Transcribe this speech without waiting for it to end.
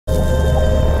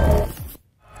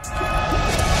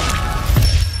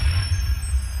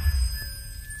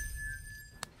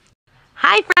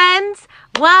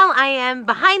while I am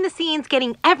behind the scenes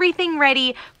getting everything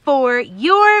ready for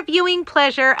your viewing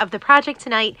pleasure of the project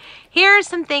tonight, here are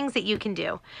some things that you can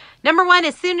do. Number one,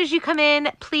 as soon as you come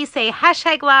in, please say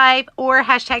 #live or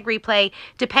 #replay,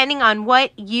 depending on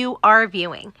what you are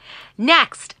viewing.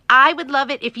 Next, I would love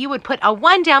it if you would put a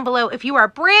 1 down below if you are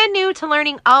brand new to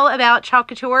learning all about Chalk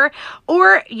Couture,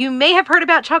 or you may have heard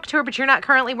about Chalk Couture, but you're not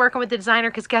currently working with the designer,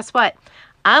 because guess what?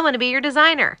 I want to be your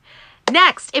designer.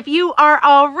 Next, if you are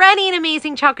already an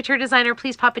amazing Chalk Couture designer,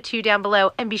 please pop a 2 down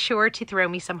below and be sure to throw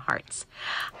me some hearts.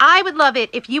 I would love it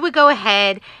if you would go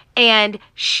ahead and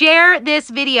share this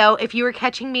video if you are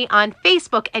catching me on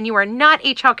Facebook and you are not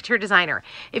a Chalk Couture designer.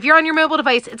 If you're on your mobile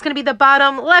device, it's going to be the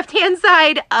bottom left-hand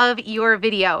side of your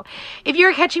video. If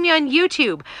you're catching me on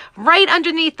YouTube, right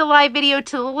underneath the live video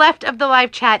to the left of the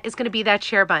live chat is going to be that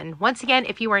share button. Once again,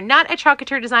 if you are not a Chalk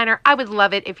Couture designer, I would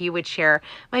love it if you would share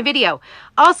my video.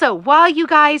 Also, while you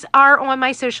guys are on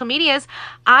my social medias,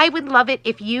 I would love it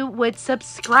if you would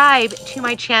subscribe to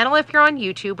my channel if you're on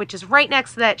YouTube, which is right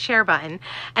next to that share button.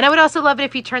 And I would also love it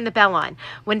if you turn the bell on.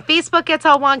 When Facebook gets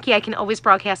all wonky, I can always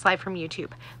broadcast live from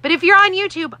YouTube. But if you're on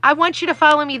YouTube, I want you to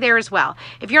follow me there as well.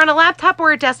 If you're on a laptop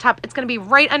or a desktop, it's going to be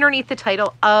right underneath the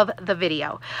title of the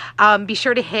video. Be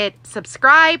sure to hit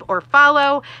subscribe or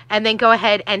follow, and then go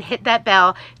ahead and hit that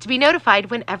bell to be notified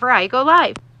whenever I go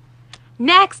live.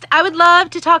 Next, I would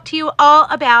love to talk to you all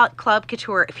about Club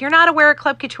Couture. If you're not aware of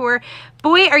Club Couture,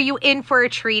 boy, are you in for a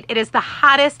treat. It is the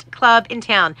hottest club in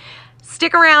town.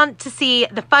 Stick around to see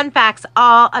the fun facts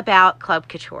all about Club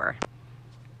Couture.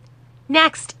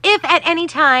 Next, if at any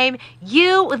time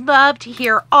you would love to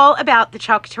hear all about the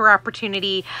Chalk Couture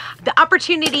opportunity, the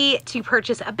opportunity to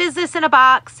purchase a business in a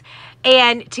box,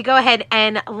 and to go ahead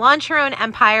and launch your own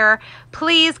empire,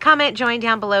 please comment, join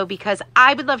down below, because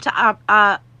I would love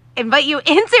to invite you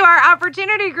into our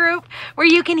opportunity group where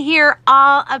you can hear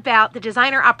all about the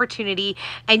designer opportunity,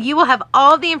 and you will have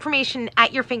all the information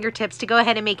at your fingertips to go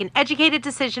ahead and make an educated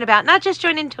decision about not just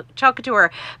joining Chalk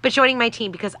Couture, but joining my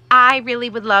team, because I really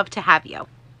would love to have you.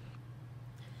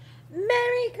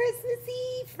 Merry Christmas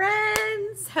Eve,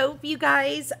 friends. Hope you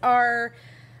guys are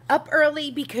up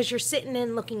early because you're sitting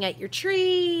and looking at your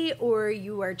tree, or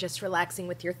you are just relaxing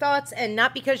with your thoughts, and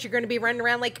not because you're going to be running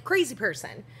around like a crazy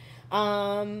person.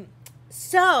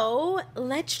 So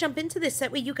let's jump into this.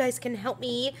 That way you guys can help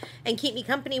me and keep me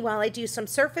company while I do some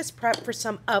surface prep for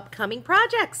some upcoming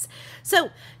projects.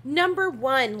 So number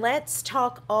one, let's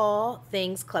talk all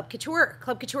things Club Couture.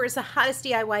 Club Couture is the hottest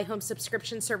DIY home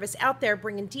subscription service out there,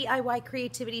 bringing DIY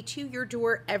creativity to your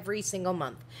door every single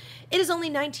month. It is only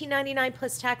 $19.99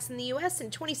 plus tax in the US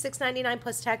and $26.99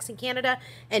 plus tax in Canada,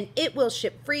 and it will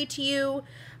ship free to you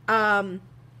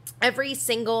every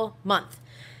single month.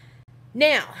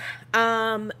 Now,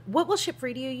 what will ship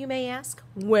free to you, you may ask?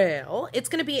 Well, it's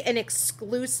going to be an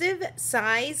exclusive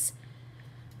size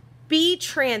B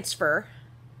transfer.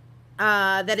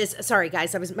 That is, sorry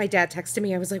guys, my dad texted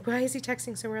me. I was like, why is he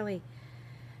texting so early?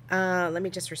 Let me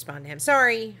just respond to him.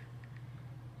 Sorry.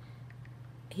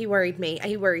 He worried me.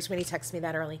 He worries when he texts me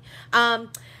that early.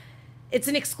 It's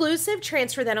an exclusive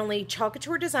transfer that only Chalk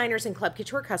Couture designers and Club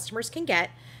Couture customers can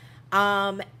get.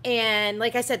 And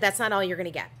like I said, that's not all you're going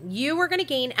to get. You are going to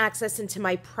gain access into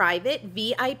my private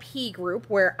VIP group,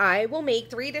 where I will make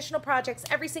 3 additional projects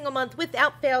every single month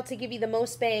without fail to give you the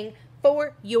most bang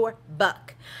for your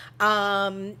buck.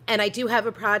 And I do have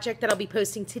a project that I'll be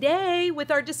posting today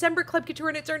with our December Club Couture,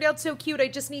 and it turned out so cute. I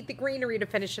just need the greenery to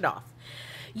finish it off.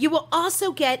 You will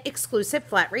also get exclusive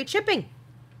flat rate shipping.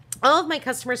 All of my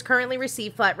customers currently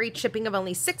receive flat rate shipping of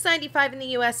only $6.95 in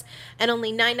the US and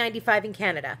only $9.95 in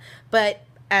Canada. But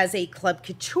as a Club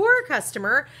Couture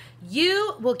customer,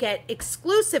 you will get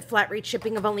exclusive flat rate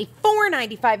shipping of only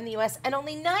 $4.95 in the US and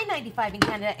only $9.95 in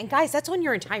Canada. And guys, that's on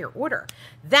your entire order.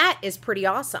 That is pretty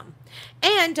awesome.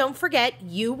 And don't forget,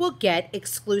 you will get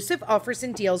exclusive offers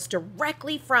and deals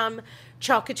directly from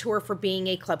Chalk Couture for being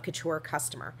a Club Couture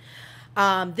customer.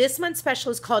 This month's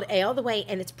special is called A All The Way,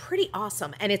 and it's pretty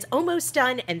awesome, and it's almost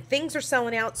done, and things are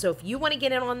selling out. So if you want to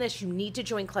get in on this, you need to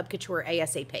join Club Couture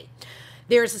ASAP.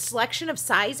 There's a selection of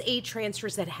size A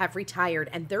transfers that have retired,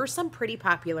 and there are some pretty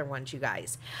popular ones, you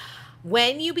guys.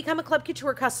 When you become a Club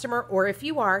Couture customer, or if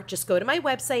you are, just go to my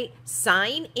website,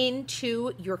 sign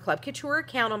into your Club Couture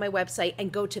account on my website,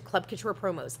 and go to Club Couture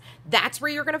promos. That's where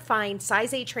you're going to find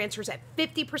size A transfers at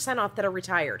 50% off that are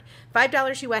retired.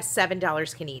 $5 US,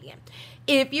 $7 Canadian.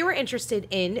 If you are interested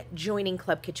in joining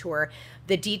Club Couture,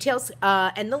 the details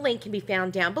and the link can be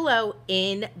found down below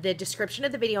in the description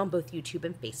of the video on both YouTube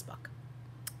and Facebook.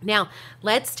 Now,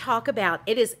 let's talk about,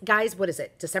 it is, guys, what is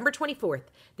it? December 24th.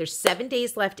 There's 7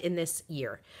 days left in this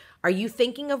year. Are you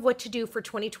thinking of what to do for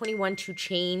 2021 to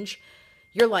change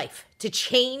your life, to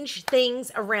change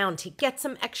things around, to get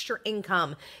some extra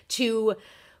income, to,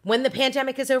 when the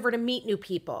pandemic is over, to meet new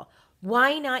people?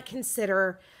 Why not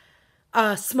consider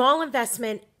a small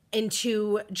investment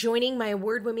into joining my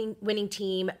award-winning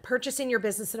team, purchasing your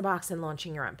business in a box, and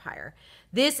launching your empire?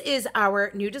 This is our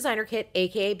new designer kit,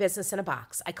 aka Business in a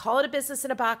Box. I call it a business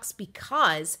in a box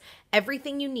because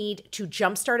everything you need to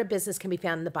jumpstart a business can be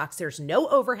found in the box. There's no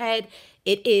overhead.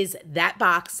 It is that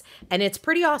box, and it's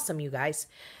pretty awesome, you guys.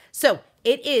 So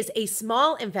it is a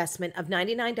small investment of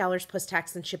 $99 plus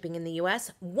tax and shipping in the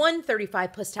US,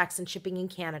 $135 plus tax and shipping in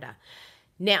Canada.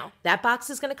 Now, that box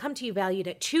is going to come to you valued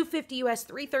at $250 US,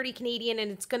 $330 Canadian,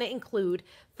 and it's going to include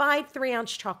 5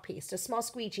 3-ounce chalk paste, a small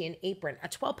squeegee, an apron, a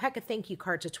 12-pack of thank you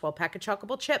cards, a 12-pack of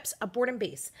chalkable chips, a board and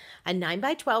base, a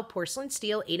 9x12 porcelain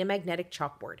steel 8 magnetic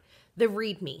chalkboard, the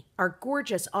Read Me, our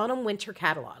gorgeous autumn-winter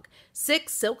catalog,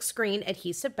 6 silk screen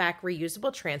adhesive back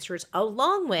reusable transfers,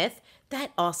 along with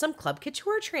that awesome Club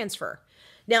Couture transfer.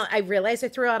 Now, I realize I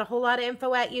threw out a whole lot of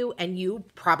info at you, and you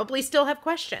probably still have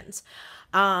questions.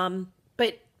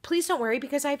 But please don't worry,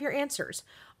 because I have your answers.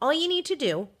 All you need to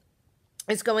do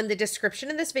is go in the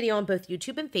description of this video on both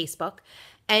YouTube and Facebook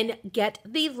and get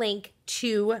the link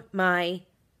to my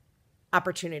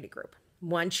opportunity group.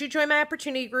 Once you join my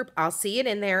opportunity group, I'll see it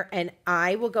in there, and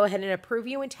I will go ahead and approve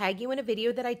you and tag you in a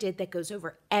video that I did that goes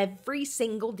over every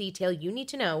single detail you need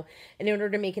to know in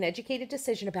order to make an educated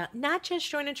decision about not just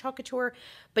joining Chalk Couture,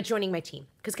 but joining my team.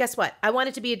 Because guess what? I want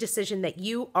it to be a decision that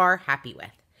you are happy with.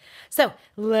 So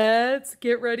let's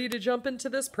get ready to jump into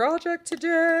this project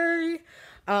today.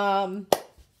 I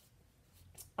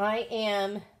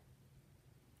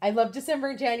love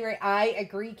December and January. I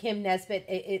agree, Kim Nesbitt.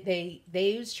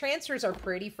 Those transfers are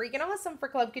pretty freaking awesome for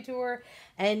Club Couture,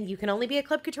 and you can only be a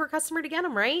Club Couture customer to get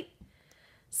them, right?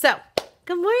 So,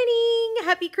 good morning.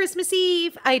 Happy Christmas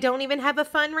Eve. I don't even have a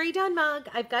fun Ray Dunn mug.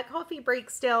 I've got coffee break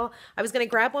still. I was going to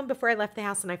grab one before I left the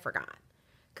house, and I forgot,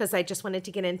 because I just wanted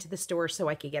to get into the store so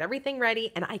I could get everything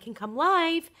ready and I can come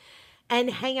live and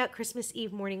hang out Christmas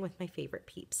Eve morning with my favorite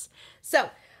peeps. So,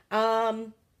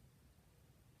 oh,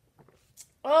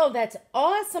 that's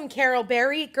awesome, Carol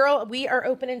Berry. Girl, we are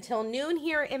open until noon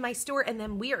here in my store, and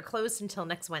then we are closed until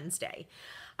next Wednesday.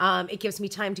 It gives me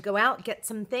time to go out, get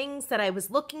some things that I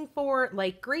was looking for,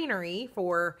 like greenery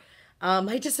for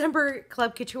my December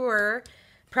Club Couture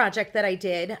project that I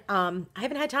did. I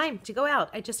haven't had time to go out.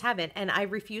 I just haven't. And I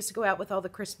refuse to go out with all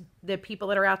the people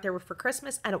that are out there for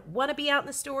Christmas. I don't want to be out in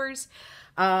the stores.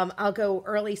 I'll go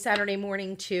early Saturday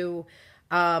morning to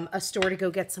a store to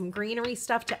go get some greenery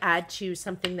stuff to add to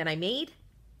something that I made.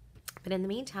 But in the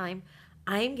meantime,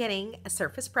 I'm getting a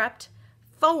surface prepped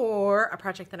for a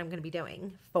project that I'm going to be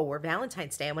doing for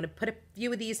Valentine's Day. I want to put a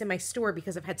few of these in my store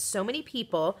because I've had so many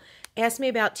people ask me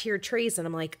about tiered trays, and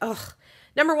I'm like, ugh.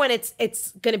 Number one, it's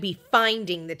going to be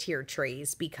finding the tiered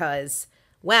trays because,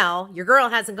 well, your girl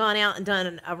hasn't gone out and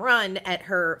done a run at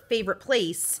her favorite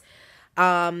place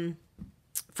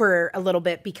for a little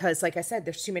bit because, like I said,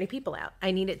 there's too many people out.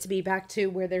 I need it to be back to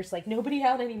where there's like nobody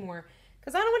out anymore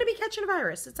because I don't want to be catching a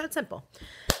virus. It's that simple.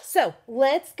 So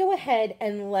let's go ahead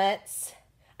and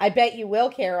I bet you will,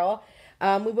 Carol.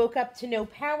 We woke up to no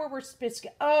power. We're supposed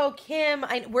to, oh, Kim,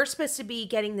 we're supposed to be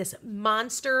getting this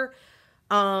monster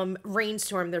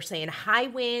rainstorm. They're saying high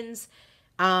winds.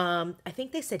 I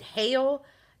think they said hail,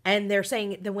 and they're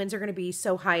saying the winds are going to be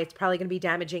so high it's probably going to be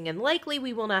damaging, and likely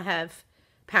we will not have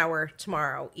power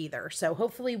tomorrow either. So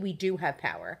hopefully we do have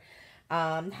power.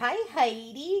 Hi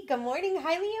Heidi. Good morning.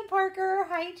 Hi Leah Parker.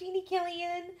 Hi Jeannie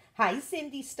Killian. Hi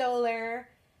Cindy Stoller.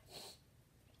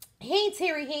 Hey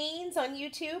Terry Haynes on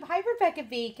YouTube. Hi Rebecca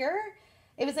Baker.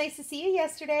 It was nice to see you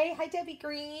yesterday. Hi Debbie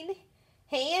Green.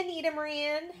 Hey, Anita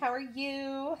Moran, how are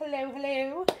you? Hello,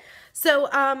 hello. So,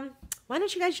 why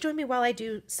don't you guys join me while I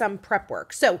do some prep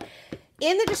work? So,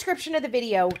 in the description of the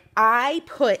video, I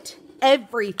put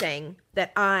everything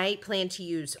that I plan to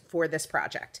use for this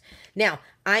project. Now,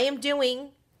 I am doing,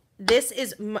 this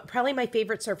is probably my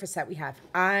favorite surface that we have.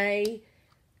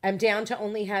 I'm down to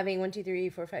only having 1, 2, 3,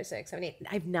 4, 5, 6, 7, 8.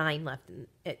 I have 9 left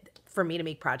for me to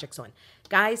make projects on.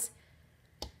 Guys,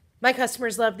 my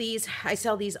customers love these. I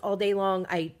sell these all day long.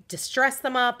 I distress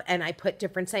them up and I put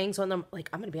different sayings on them. Like,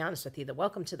 I'm going to be honest with you, the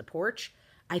welcome to the porch,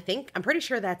 I'm pretty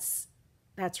sure that's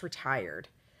retired.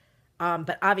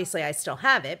 But obviously I still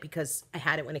have it because I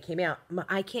had it when it came out.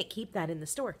 I can't keep that in the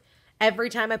store. Every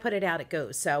time I put it out, it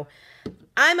goes. So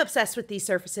I'm obsessed with these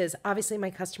surfaces. Obviously my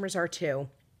customers are too.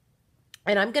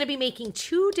 And I'm going to be making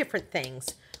 2 different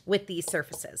things with these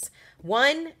surfaces.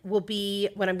 One will be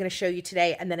what I'm going to show you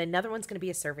today, and then another one's going to be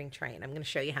a serving tray, and I'm going to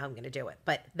show you how I'm going to do it.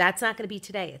 But that's not going to be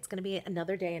today. It's going to be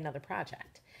another day, another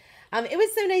project. It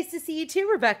was so nice to see you too,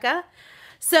 Rebecca.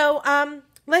 So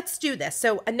let's do this.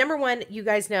 So number one, you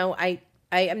guys know I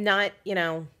am not, you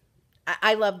know,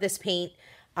 I love this paint.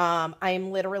 I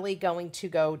am literally going to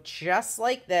go just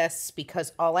like this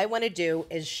because all I want to do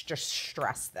is just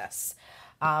stress this.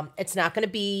 It's not going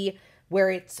to be where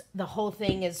it's the whole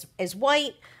thing is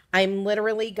white. I'm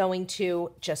literally going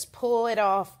to just pull it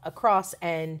off across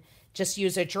and just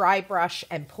use a dry brush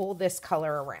and pull this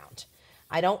color around.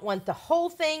 I don't want the whole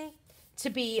thing to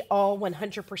be all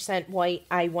 100% white.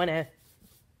 I want to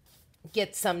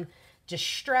get some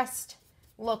distressed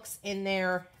looks in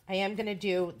there. I am going to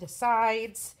do the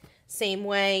sides same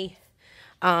way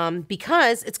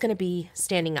because it's going to be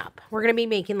standing up. We're going to be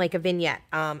making like a vignette.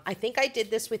 I think I did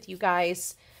this with you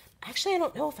guys. Actually, I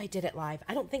don't know if I did it live.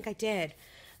 I don't think I did.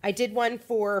 I did one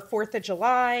for 4th of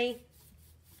July.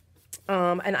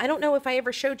 And I don't know if I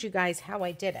ever showed you guys how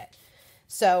I did it.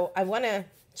 So I want to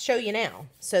show you now.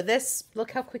 So this,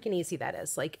 look how quick and easy that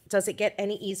is. Like, does it get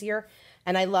any easier?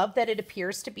 And I love that it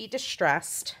appears to be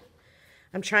distressed.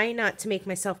 I'm trying not to make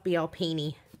myself be all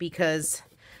painty because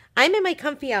I'm in my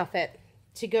comfy outfit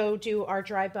to go do our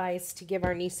drive-bys to give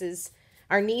our niece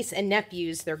and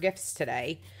nephews their gifts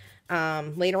today.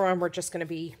 Later on, we're just going to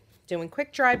be doing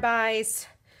quick drive-bys,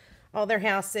 all their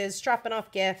houses, dropping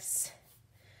off gifts.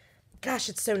 Gosh,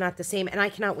 it's so not the same. And I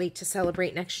cannot wait to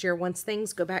celebrate next year once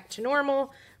things go back to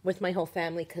normal with my whole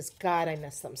family because, God, I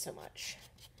miss them so much.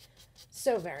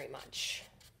 So very much.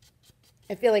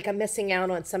 I feel like I'm missing out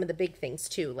on some of the big things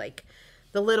too, like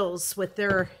the littles with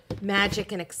their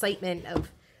magic and excitement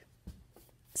of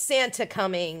Santa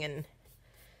coming and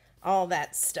all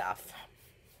that stuff.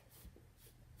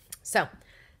 So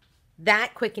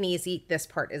that quick and easy, this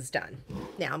part is done.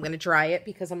 Now I'm going to dry it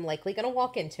because I'm likely going to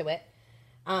walk into it.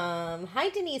 Hi,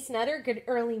 Denise Nutter. Good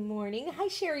early morning. Hi,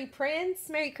 Sherry Prince.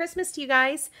 Merry Christmas to you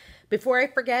guys. Before I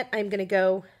forget, I'm going to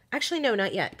go, actually, no,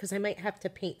 not yet, because I might have to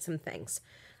paint some things.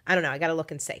 I don't know. I got to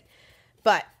look and see.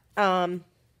 But,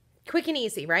 quick and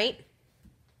easy, right?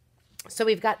 So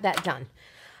we've got that done.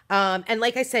 And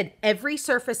like I said, every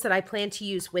surface that I plan to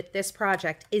use with this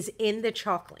project is in the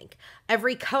chalk link.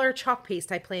 Every color chalk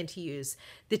paste I plan to use.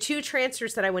 The 2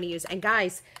 transfers that I want to use. And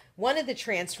guys, one of the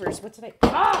transfers, what did I do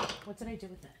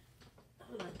with it?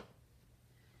 Hold on.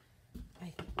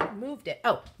 I moved it.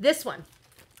 Oh, this one.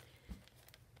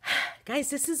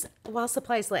 Guys, this is While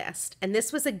Supplies Last, and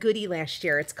this was a goodie last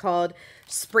year. It's called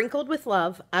Sprinkled with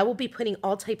Love. I will be putting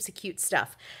all types of cute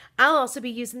stuff. I'll also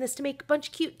be using this to make a bunch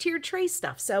of cute tiered tray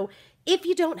stuff. So if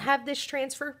you don't have this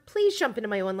transfer, please jump into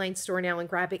my online store now and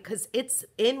grab it because it's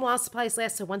in While Supplies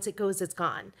Last, so once it goes, it's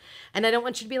gone. And I don't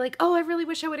want you to be like, oh, I really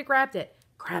wish I would have grabbed it.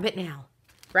 Grab it now.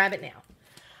 Grab it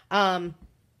now.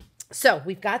 So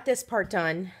we've got this part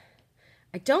done.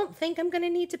 I don't think I'm going to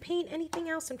need to paint anything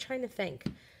else. I'm trying to think.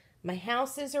 My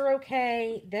houses are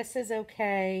okay. This is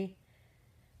okay.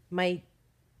 My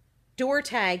door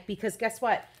tag, because guess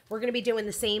what? We're going to be doing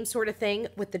the same sort of thing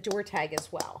with the door tag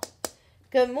as well.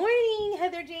 Good morning,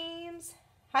 Heather James.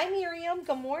 Hi, Miriam.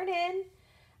 Good morning.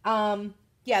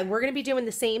 Yeah, we're going to be doing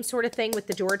the same sort of thing with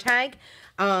the door tag,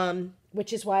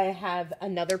 which is why I have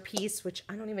another piece, which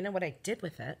I don't even know what I did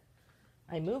with it.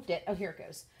 I moved it. Oh, here it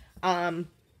goes.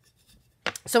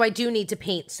 So I do need to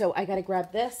paint. So I got to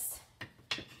grab this.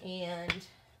 And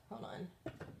hold on.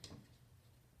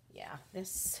 Yeah,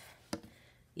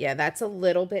 that's a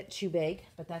little bit too big,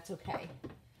 but that's okay.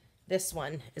 This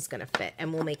one is going to fit,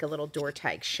 and we'll make a little door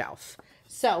tag shelf.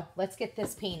 So let's get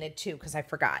this painted too, because I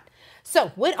forgot.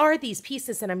 So what are these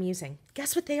pieces that I'm using?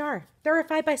 Guess what they are? They're our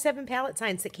 5x7 palette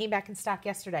signs that came back in stock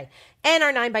yesterday, and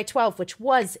our 9x12, which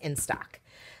was in stock.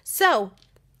 So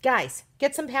guys,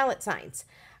 get some palette signs.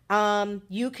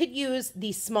 You could use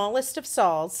the smallest of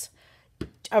saws,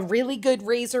 a really good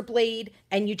razor blade,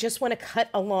 and you just want to cut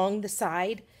along the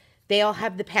side. They all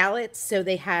have the pallets, so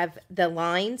they have the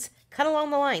lines. Cut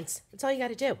along the lines. That's all you got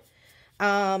to do.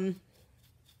 I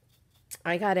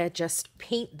got to just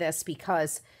paint this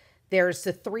because there's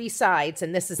the 3 sides,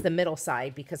 and this is the middle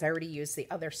side because I already used the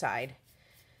other side.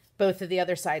 Both of the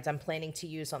other sides I'm planning to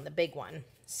use on the big one.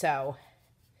 So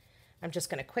I'm just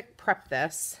going to quick prep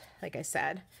this, like I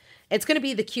said. It's going to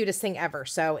be the cutest thing ever.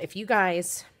 So if you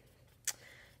guys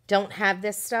don't have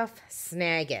this stuff,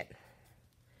 snag it.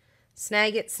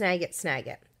 Snag it, snag it, snag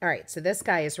it. All right, so this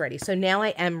guy is ready. So now I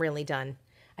am really done.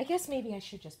 I guess maybe I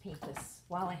should just paint this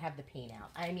while I have the paint out.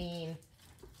 I mean,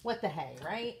 what the hey,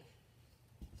 right?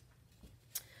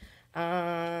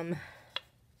 I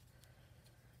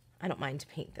don't mind to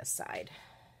paint this side.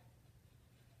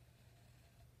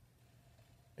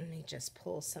 Let me just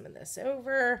pull some of this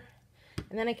over,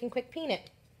 and then I can quick paint it.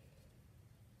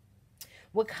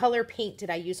 What color paint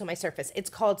did I use on my surface? It's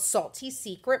called Salty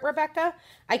Secret, Rebecca.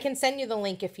 I can send you the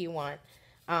link if you want.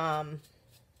 When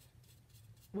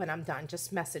I'm done,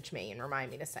 just message me and remind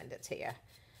me to send it to you.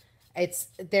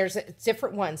 There's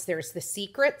different ones. There's the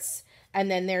secrets,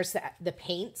 and then there's the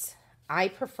paints. I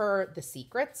prefer the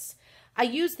secrets. I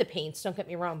use the paints, don't get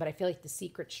me wrong, but I feel like the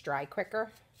secrets dry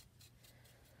quicker.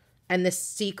 And the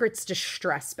secrets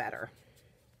distress better.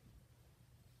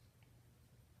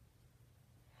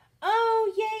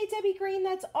 Oh, yay, Debbie Green.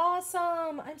 That's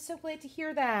awesome. I'm so glad to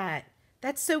hear that.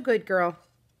 That's so good, girl.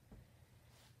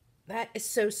 That is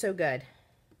so, so good.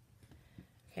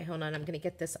 Okay, hold on. I'm going to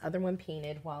get this other one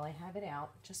painted while I have it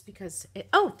out. Just because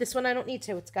oh, this one I don't need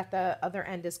to. It's got the other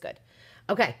end is good.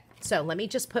 Okay, so let me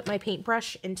just put my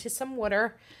paintbrush into some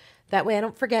water. That way I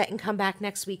don't forget and come back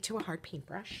next week to a hard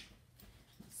paintbrush.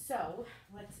 So,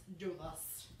 let's do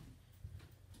this.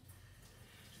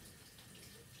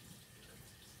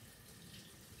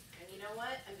 And you know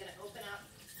what? I'm going to open up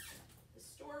the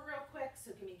store real quick,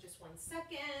 so give me just 1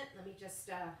 second. Let me just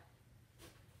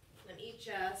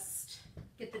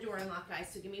get the door unlocked, guys,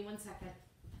 so give me 1 second.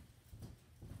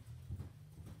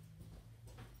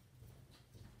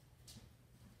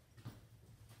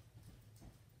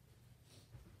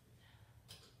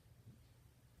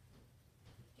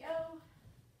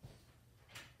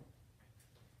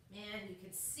 Man, you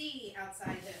can see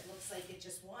outside that it looks like it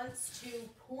just wants to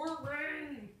pour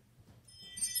rain.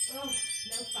 Oh,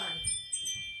 no fun.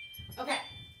 Okay.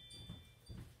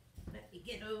 Let me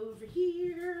get over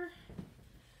here.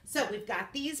 So we've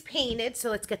got these painted, so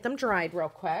let's get them dried real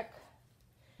quick.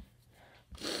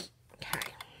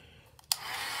 Okay.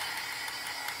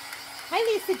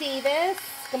 Hi, Lisa Davis.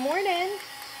 Good morning.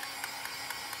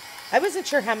 I wasn't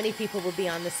sure how many people would be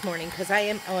on this morning because I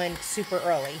am on super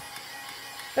early.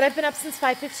 But I've been up since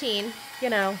 5:15, you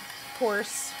know, of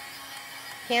course.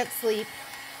 Can't sleep.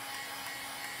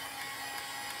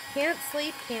 Can't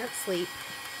sleep, can't sleep.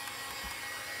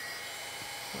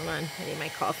 Hold on, I need my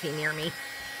coffee near me.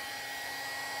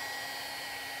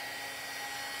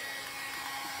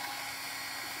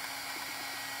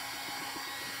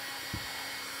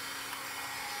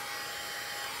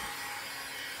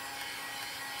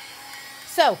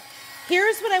 So,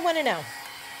 here's what I want to know.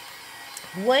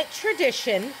 What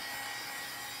tradition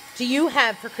do you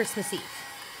have for Christmas Eve?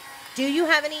 Do you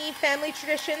have any family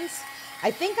traditions?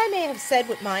 I think I may have said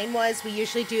what mine was. We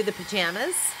usually do the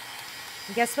pajamas.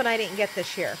 And guess what I didn't get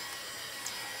this year?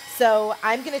 So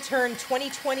I'm going to turn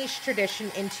 2020's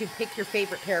tradition into pick your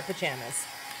favorite pair of pajamas.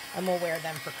 And we'll wear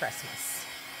them for Christmas.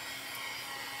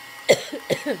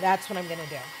 That's what I'm going to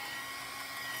do.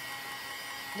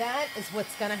 That is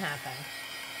what's going to happen.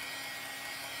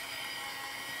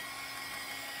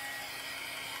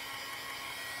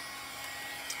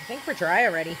 I think we're dry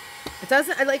already. It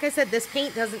doesn't, like I said, this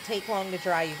paint doesn't take long to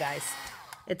dry, you guys.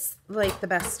 It's like the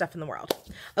best stuff in the world.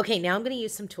 Okay, now I'm going to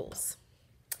use some tools.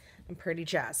 I'm pretty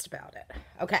jazzed about it.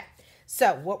 Okay,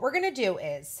 so what we're going to do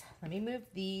is, let me move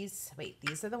these. Wait,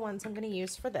 these are the ones I'm going to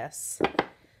use for this. Let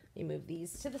me move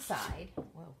these to the side.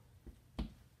 Whoa.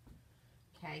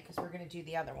 Okay, because we're going to do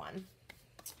the other one.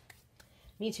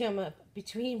 Me too. I'm up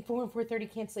between 4 and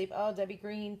 4:30. Can't sleep. Oh, Debbie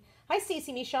Green. Hi,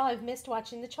 Stacey Michelle. I've missed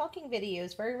watching the chalking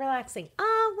videos. Very relaxing.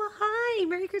 Oh, well, hi.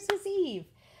 Merry Christmas Eve.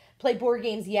 Play board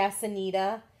games. Yes,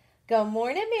 Anita. Good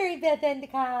morning, Mary Beth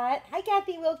Endicott. Hi,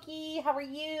 Kathy Wilkie. How are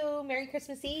you? Merry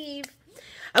Christmas Eve.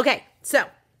 Okay, so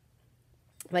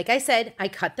like I said, I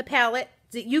cut the palette.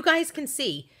 You guys can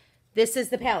see this is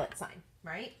the palette sign,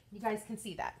 right? You guys can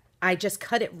see that. I just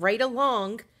cut it right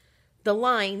along the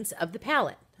lines of the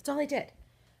palette. That's all I did.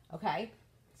 Okay,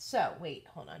 so wait,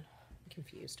 hold on. I'm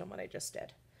confused on what I just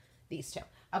did. These two.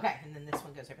 Okay, and then this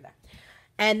one goes over there.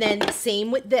 And then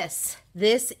same with this.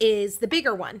 This is the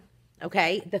bigger one.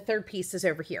 Okay, the third piece is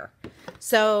over here.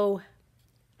 So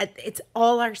it's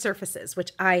all our surfaces,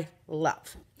 which I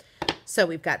love. So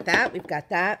we've got that, we've got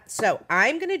that. So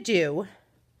I'm going to do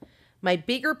my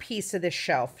bigger piece of this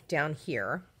shelf down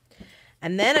here.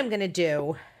 And then I'm going to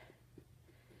do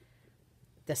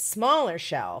the smaller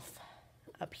shelf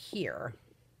up here.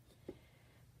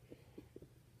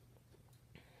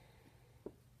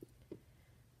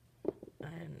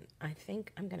 And I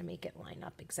think I'm going to make it line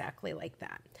up exactly like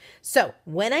that. So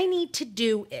what I need to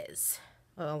do is,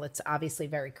 well, it's obviously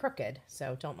very crooked,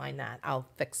 so don't mind that. I'll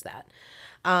fix that.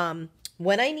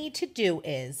 What I need to do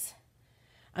is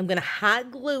I'm going to hot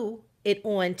glue it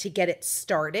on to get it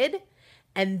started.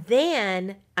 And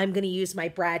then I'm going to use my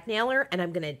brad nailer and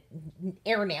I'm going to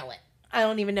air nail it. I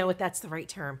don't even know if that's the right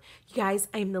term. You guys,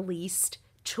 I'm the least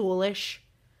toolish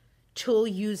tool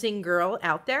using girl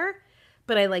out there,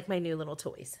 but I like my new little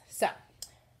toys. So,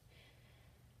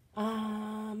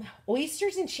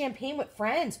 oysters and champagne with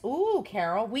friends. Ooh,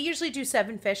 Carol. We usually do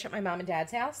 7 fish at my mom and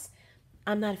dad's house.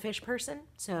 I'm not a fish person,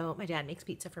 so my dad makes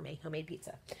pizza for me, homemade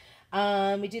pizza.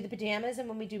 We do the pajamas, and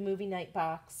when we do movie night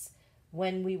box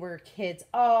when we were kids.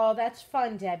 Oh, that's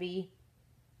fun, Debbie.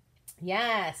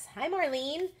 Yes. Hi,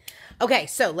 Marlene. Okay,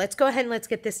 so let's go ahead and let's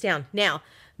get this down. Now,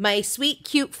 my sweet,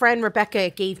 cute friend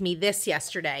Rebecca gave me this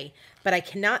yesterday, but I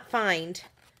cannot find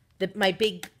my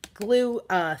big glue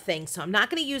thing, so I'm not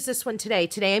going to use this one today.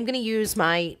 Today, I'm going to use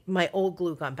my old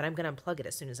glue gun, but I'm going to unplug it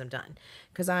as soon as I'm done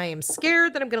because I am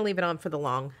scared that I'm going to leave it on for the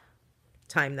long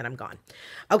time that I'm gone.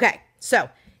 Okay, so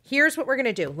here's what we're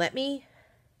going to do.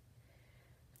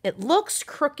 It looks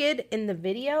crooked in the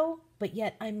video, but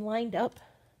yet I'm lined up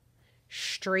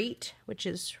straight, which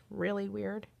is really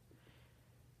weird.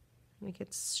 Like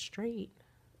it's straight.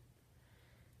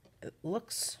 It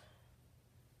looks,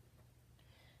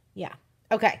 yeah.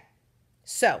 Okay.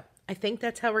 So I think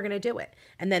that's how we're going to do it.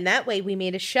 And then that way we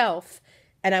made a shelf,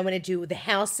 and I want to do the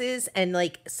houses and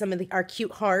like some of our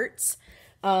cute hearts.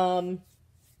 I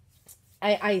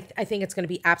think it's going to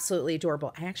be absolutely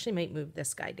adorable. I actually might move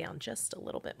this guy down just a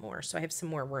little bit more so I have some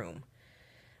more room.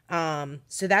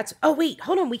 So that's, oh wait,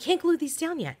 hold on. We can't glue these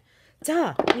down yet.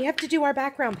 Duh. We have to do our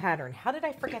background pattern. How did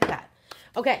I forget that?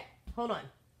 Okay, hold on.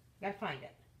 Gotta find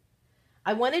it.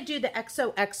 I want to do the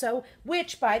XOXO,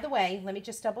 which by the way, let me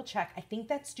just double check. I think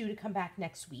that's due to come back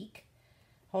next week.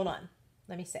 Hold on.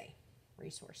 Let me see.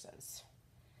 Resources.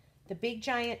 The big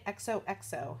giant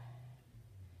XOXO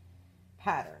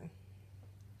pattern.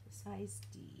 Size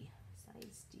D.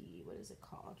 Size D. What is it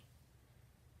called?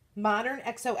 Modern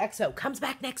XOXO comes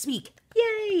back next week.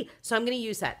 Yay! So I'm going to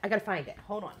use that. I got to find it.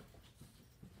 Hold on.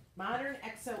 Modern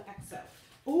XOXO.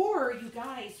 Or, you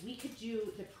guys, we could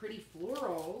do the pretty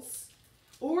florals.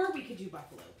 Or we could do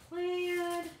buffalo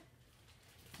plaid.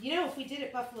 You know, if we did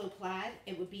it buffalo plaid,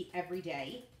 it would be every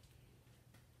day.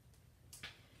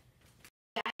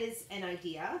 That is an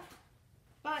idea.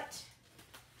 But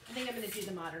I think I'm going to do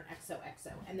the modern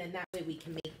XOXO. And then that way we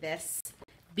can make this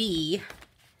be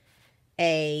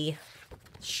a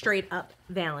straight up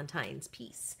Valentine's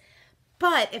piece.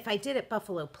 But if I did it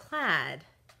buffalo plaid,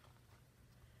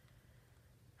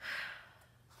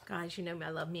 guys, you know I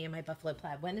love me and my buffalo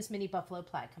plaid. When is mini buffalo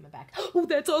plaid coming back? Oh,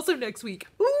 that's also next week.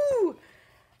 Ooh.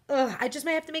 I just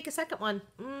might have to make a second one.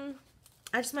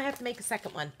 I just might have to make a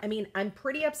second one. I mean, I'm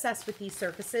pretty obsessed with these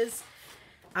surfaces.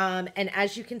 And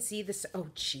as you can see, this, oh,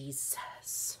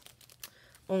 Jesus.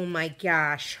 Oh my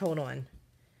gosh. Hold on.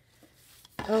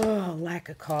 Oh, lack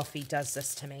of coffee does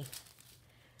this to me.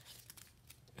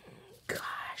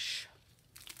 Gosh.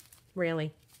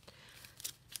 Really?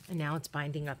 And now it's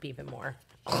binding up even more.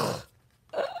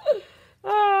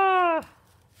 Ah.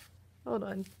 Hold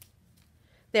on.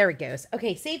 There it goes.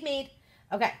 Okay, save made.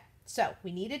 Okay, so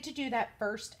we needed to do that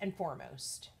first and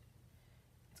foremost.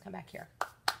 Let's come back here.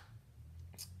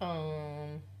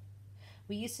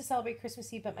 We used to celebrate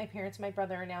Christmas Eve, but my parents and my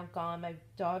brother are now gone. My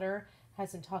daughter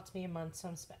hasn't talked to me in months, so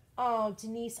I'm oh,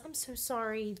 Denise, I'm so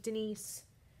sorry, Denise.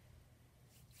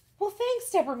 Well, thanks,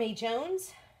 Deborah May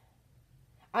Jones.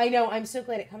 I know, I'm so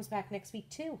glad it comes back next week,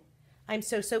 too. I'm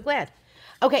so, so glad.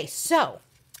 Okay, so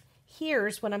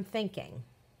here's what I'm thinking.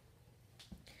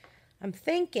 I'm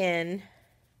thinking,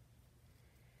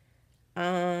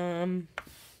 I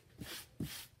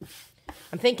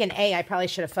probably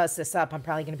should have fuzzed this up. I'm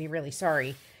probably going to be really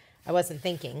sorry. I wasn't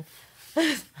thinking.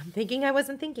 I'm thinking I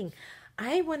wasn't thinking.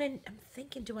 I'm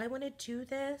thinking, do I want to do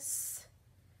this?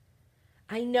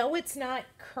 I know it's not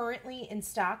currently in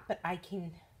stock, but I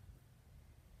can,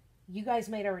 you guys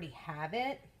might already have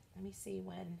it. Let me see,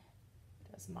 when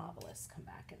does Marvelous come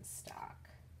back in stock?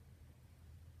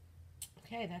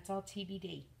 Okay, that's all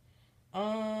TBD.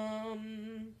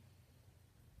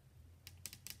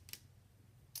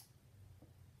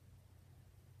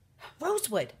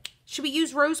 Rosewood. Should we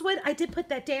use rosewood? I did put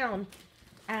that down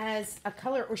as a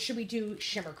color, or should we do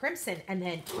shimmer crimson? And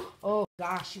then, oh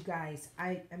gosh, you guys,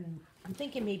 I'm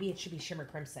thinking maybe it should be shimmer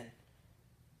crimson.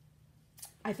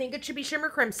 I think it should be shimmer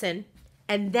crimson,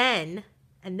 and then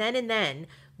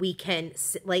we can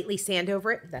lightly sand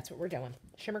over it. That's what we're doing.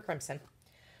 Shimmer crimson.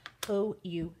 Oh,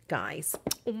 you guys.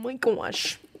 Oh my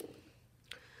gosh.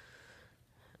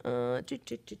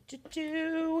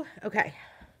 Okay.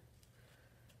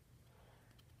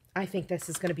 I think this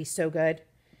is going to be so good.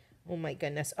 Oh my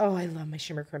goodness. Oh, I love my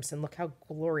shimmer crimson. Look how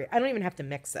glorious. I don't even have to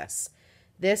mix this.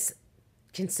 This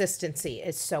consistency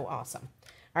is so awesome.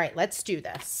 All right, let's do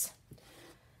this.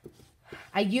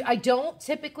 I don't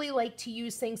typically like to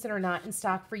use things that are not in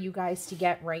stock for you guys to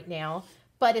get right now,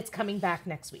 but it's coming back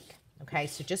next week. Okay,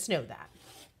 so just know that.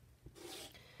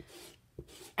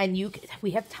 And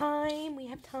we have time. We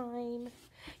have time.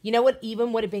 You know what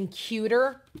even would have been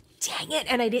cuter? Dang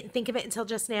it. And I didn't think of it until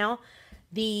just now.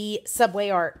 The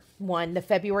Subway Art one, the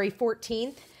February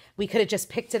 14th. We could have just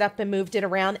picked it up and moved it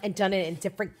around and done it in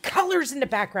different colors in the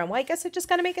background. Well, I guess I just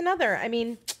got to make another. I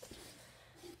mean,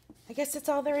 I guess that's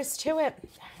all there is to it.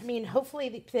 I mean,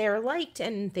 hopefully they're liked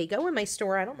and they go in my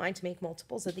store. I don't mind to make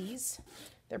multiples of these.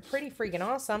 They're pretty freaking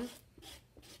awesome.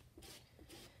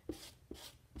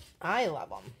 I love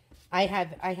them. I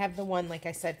have the one, like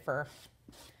I said, for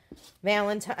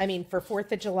for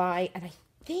 4th of July. And I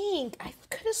think, I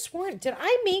could have sworn, did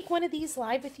I make one of these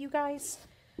live with you guys?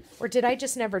 Or did I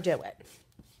just never do it?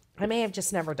 I may have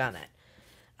just never done it.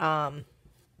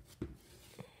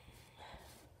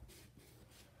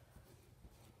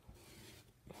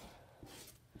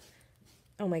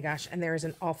 Oh my gosh, and there is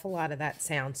an awful lot of that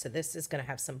sound, so this is going to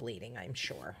have some bleeding, I'm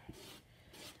sure.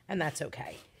 And that's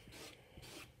okay.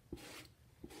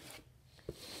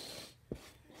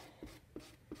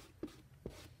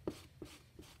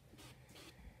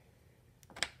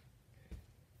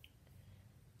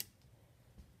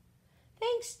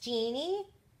 Thanks, Jeannie.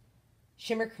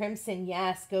 Shimmer Crimson,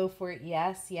 yes, go for it.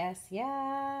 Yes, yes,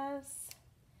 yes.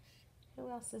 Who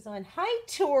else is on? Hi,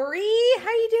 Tori.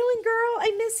 How you doing, girl?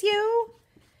 I miss you.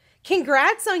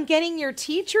 Congrats on getting your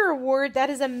teacher award. That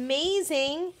is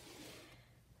amazing.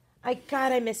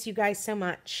 God, I miss you guys so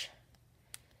much.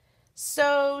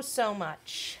 So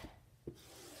much.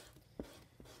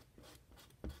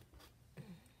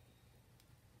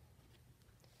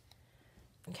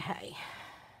 Okay.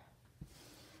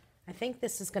 I think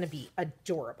this is going to be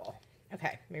adorable.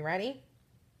 Okay, we ready?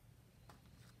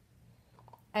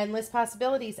 Endless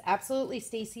possibilities. Absolutely,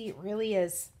 Stacy. It really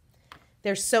is.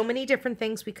 There's so many different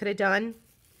things we could have done.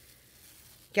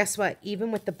 Guess what?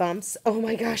 Even with the bumps. Oh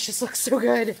my gosh, this looks so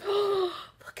good.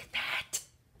 Look at that.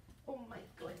 Oh my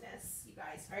goodness, you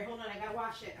guys. All right, hold on. I got to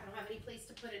wash it. I don't have any place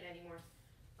to put it anymore.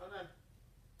 Hold on.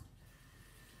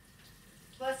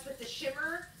 Plus, with the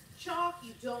shimmer chalk,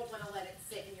 you don't want to let it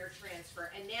sit in your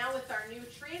transfer. And now with our new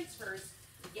transfers,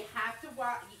 you have to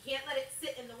wash. You can't let it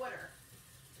sit in the water.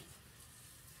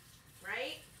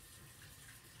 Right?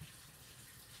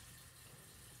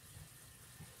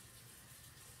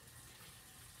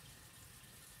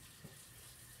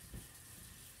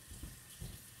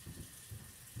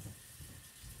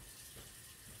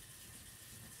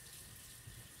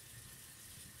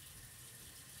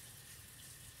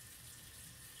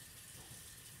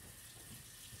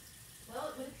 Well,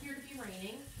 it would appear to be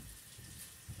raining.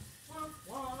 Womp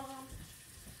womp.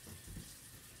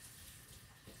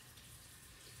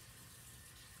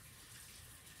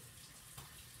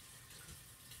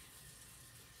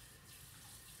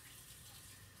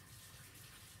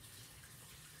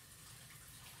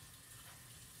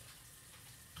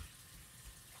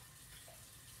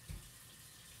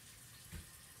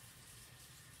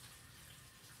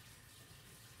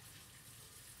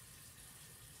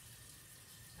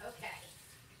 Okay,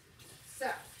 so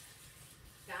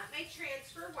got my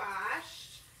transfer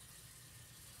washed,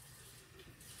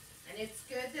 and it's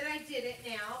good that I did it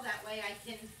now. That way I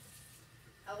can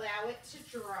allow it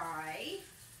to dry,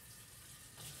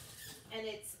 and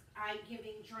I'm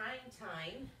giving drying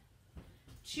time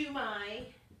to my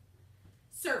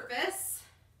surface,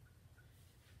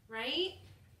 right?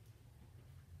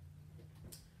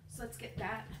 So let's get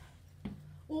that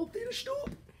all finished up.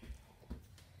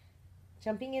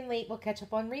 Jumping in late, we'll catch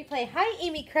up on replay. Hi,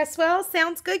 Amy Cresswell.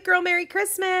 Sounds good, girl. Merry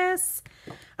Christmas.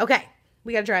 Okay,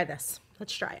 we gotta dry this.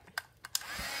 Let's try it.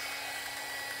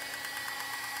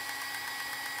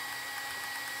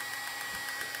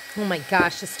 Oh my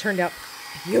gosh, this turned out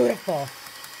beautiful.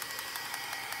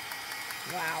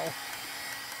 Wow.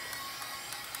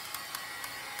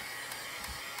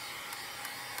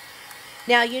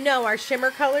 Now, you know our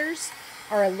shimmer colors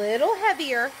are a little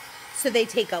heavier, so they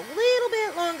take a little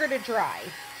bit longer to dry.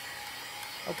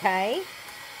 Okay?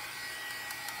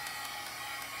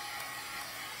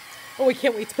 Oh, I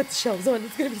can't wait to put the shelves on.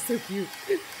 It's going to be so cute.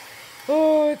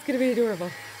 Oh, it's going to be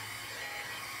adorable.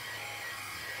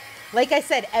 Like I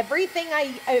said, everything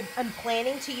I'm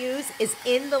planning to use is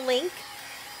in the link,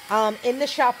 in the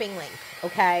shopping link,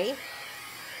 okay?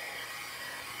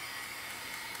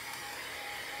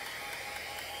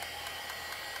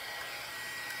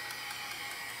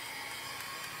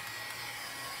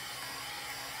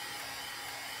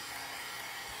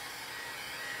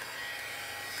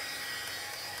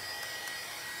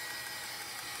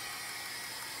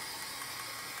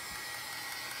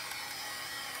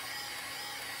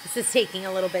 This is taking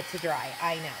a little bit to dry.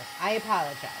 I know. I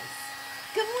apologize.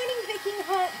 Good morning,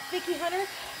 Vicky Hunter.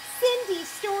 Cindy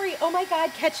Story. Oh my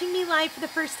God, catching me live for the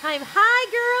first time.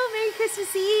 Hi, girl. Merry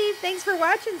Christmas Eve. Thanks for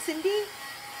watching, Cindy.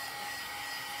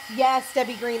 Yes,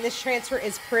 Debbie Green, this transfer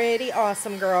is pretty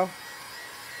awesome, girl.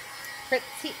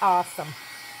 Pretty awesome.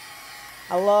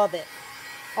 I love it.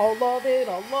 I love it.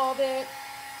 I love it.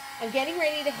 I'm getting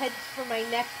ready to head for my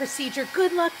neck procedure.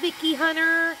 Good luck, Vicky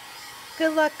Hunter.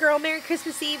 Good luck, girl. Merry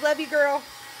Christmas Eve. Love you, girl.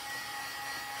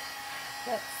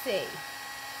 Let's see.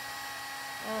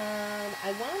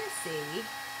 I want to see.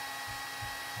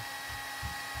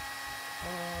 I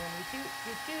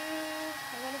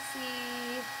want to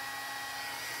see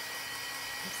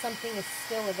if something is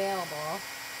still available.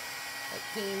 It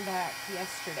came back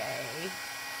yesterday.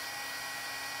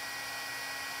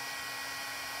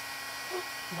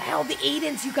 Wow, the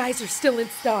Aidens, you guys, are still in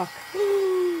stock.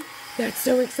 That's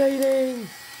so exciting.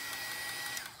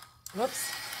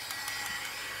 Whoops.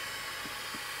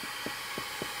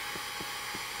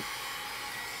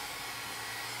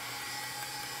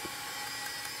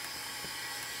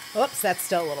 Oops, that's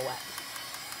still a little wet.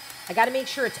 I got to make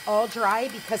sure it's all dry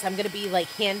because I'm going to be like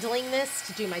handling this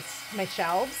to do my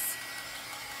shelves.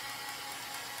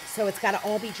 So it's got to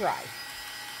all be dry.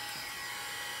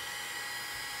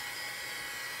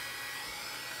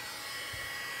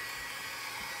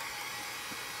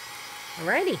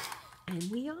 Alrighty, and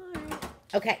we are.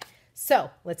 Okay,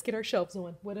 so let's get our shelves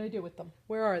on. What did I do with them?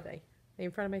 Where are they? Are they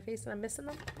in front of my face and I'm missing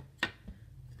them?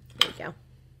 There you go.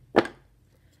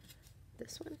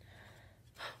 This one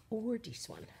or this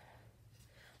one.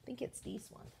 I think it's this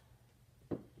one.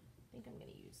 I think I'm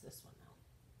going to use this one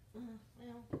though.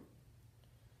 Well,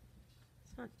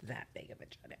 it's not that big of a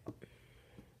cutout.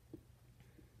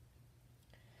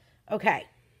 Okay,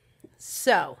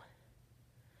 so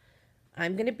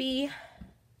I'm going to be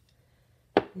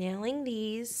nailing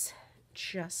these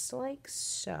just like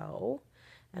so.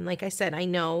 And like I said, I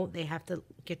know they have to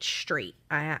get straight.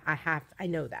 I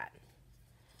know that.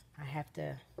 I have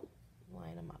to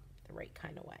line them up the right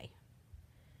kind of way.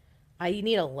 I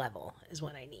need a level is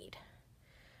what I need.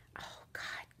 Oh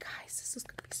God, guys, this is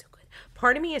going to be so good.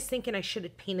 Part of me is thinking I should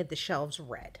have painted the shelves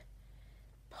red.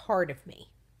 Part of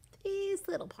me. This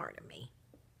little part of me.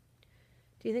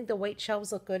 Do you think the white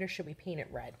shelves look good or should we paint it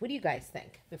red? What do you guys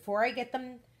think? Before I get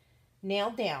them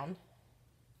nailed down.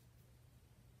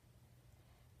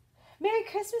 Merry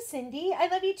Christmas, Cindy. I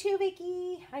love you too,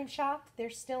 Vicky. I'm shocked they're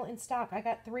still in stock. I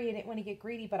got 3. I didn't want to get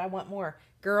greedy, but I want more.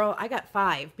 Girl, I got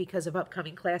 5 because of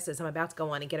upcoming classes. I'm about to go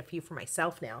on and get a few for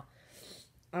myself now.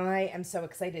 I am so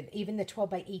excited. Even the 12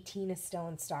 by 18 is still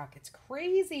in stock. It's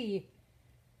crazy.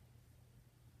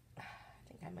 I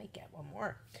think I might get one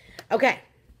more. Okay.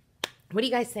 What do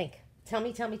you guys think? Tell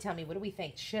me. What do we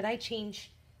think? Should I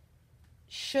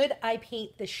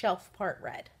paint the shelf part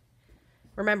red?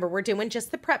 Remember, we're doing just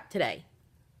the prep today.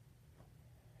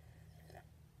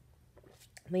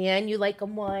 Leanne, you like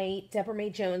them white. Deborah Mae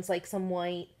Jones likes them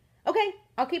white. Okay,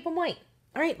 I'll keep them white.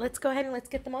 All right, let's go ahead and let's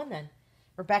get them on then.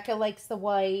 Rebecca likes the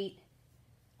white.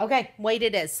 Okay, white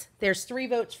it is. There's 3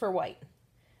 votes for white.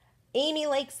 Amy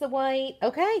likes the white.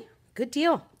 Okay, good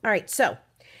deal. All right, so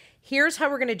here's how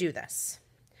we're going to do this.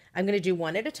 I'm going to do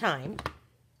one at a time.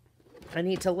 I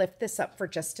need to lift this up for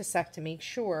just a sec to make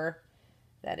sure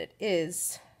that it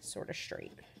is sort of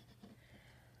straight.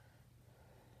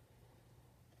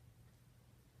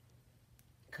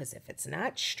 Because if it's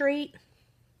not straight,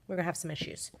 we're going to have some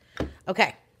issues.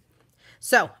 Okay,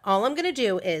 so all I'm going to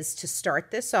do is to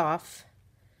start this off,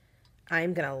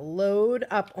 I'm going to load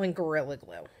up on Gorilla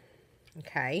Glue.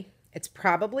 Okay, it's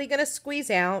probably going to squeeze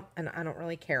out, and I don't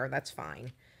really care. That's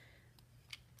fine.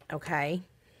 Okay,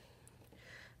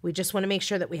 we just want to make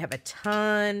sure that we have a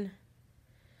ton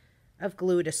of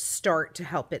glue to start to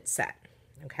help it set.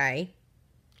 Okay,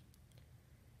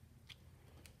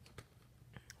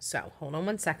 so hold on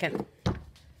one second.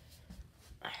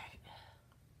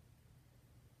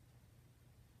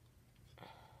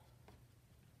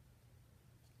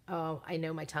 Oh, I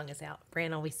know my tongue is out.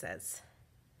 Fran always says,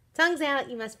 tongue's out,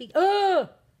 you must be, oh,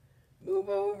 move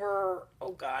over.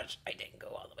 Oh gosh, I didn't go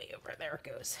all the way over. There it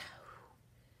goes.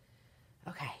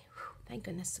 Okay, thank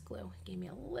goodness the glue gave me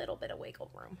a little bit of wiggle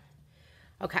room.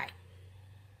 Okay,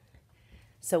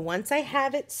 so once I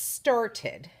have it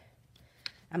started,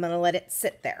 I'm going to let it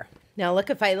sit there. Now look,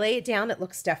 if I lay it down, it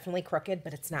looks definitely crooked,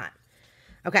 but it's not.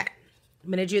 Okay, I'm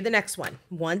going to do the next one.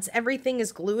 Once everything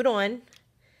is glued on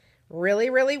really,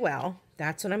 really well,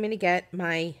 that's when I'm going to get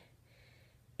my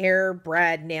air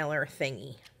brad nailer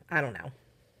thingy. I don't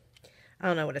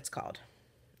know what it's called.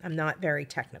 I'm not very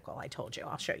technical. I told you.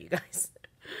 I'll show you guys.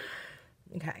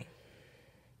 Okay.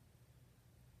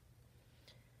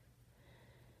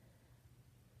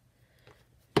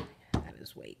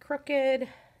 is way crooked.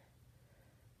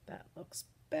 That looks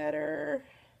better.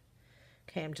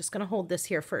 Okay, I'm just going to hold this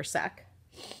here for a sec.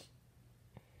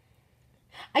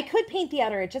 I could paint the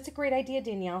outer edge. That's a great idea,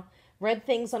 Danielle. Red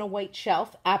things on a white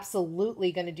shelf.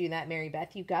 Absolutely going to do that, Mary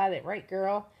Beth. You got it right,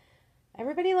 girl.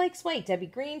 Everybody likes white. Debbie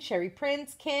Green, Sherry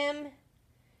Prince, Kim.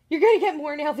 You're going to get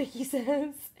more now, Vicky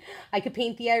says. I could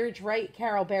paint the edge right,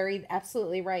 Carol Berry.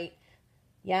 Absolutely right.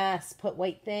 Yes, put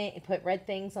red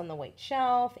things on the white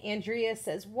shelf. Andrea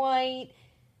says white.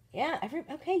 Yeah,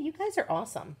 okay, you guys are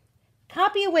awesome.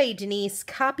 Copy away, Denise.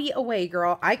 Copy away,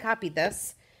 girl. I copied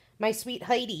this. My sweet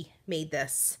Heidi made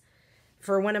this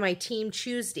for one of my Team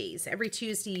Tuesdays. Every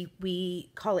Tuesday,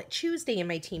 we call it Tuesday in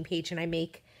my team page, and I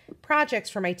make projects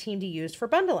for my team to use for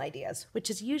bundle ideas, which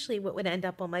is usually what would end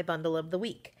up on my bundle of the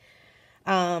week.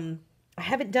 I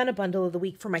haven't done a bundle of the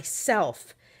week for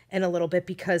myself in a little bit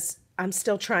because I'm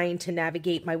still trying to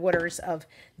navigate my waters of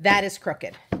that is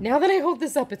crooked. Now that I hold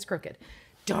this up, it's crooked.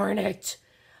 Darn it.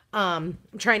 I'm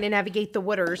trying to navigate the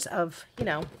waters of, you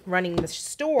know, running the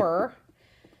store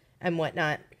and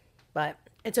whatnot, but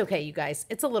it's okay, you guys.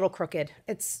 It's a little crooked.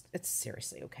 It's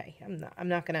seriously okay. I'm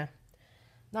not gonna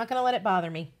let it bother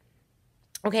me.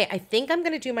 Okay, I think I'm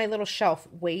gonna do my little shelf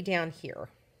way down here.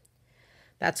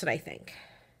 That's what I think.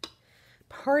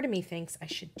 Part of me thinks I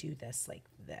should do this like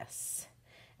this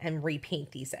and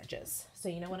repaint these edges. So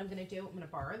you know what I'm gonna do? I'm gonna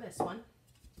borrow this one.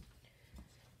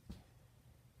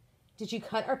 Did you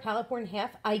cut our palette board in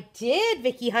half? I did,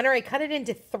 Vicky Hunter. I cut it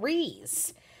into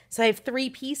 3s. So I have 3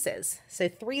 pieces. So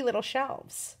 3 little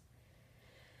shelves.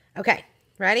 Okay,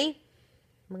 ready?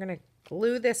 We're going to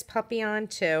glue this puppy on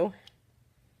too.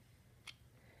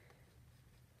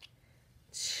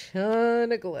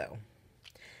 Ton of glue.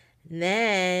 And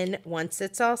then once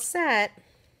it's all set,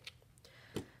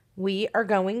 we are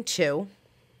going to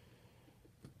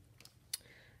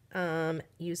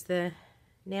use the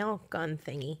nail gun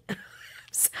thingy.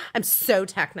 I'm so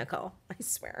technical, I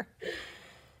swear.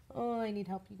 Oh, I need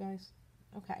help, you guys.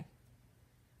 Okay.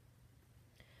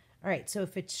 All right, so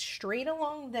if it's straight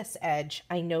along this edge,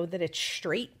 I know that it's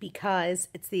straight because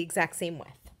it's the exact same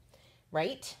width,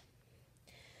 right?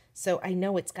 So I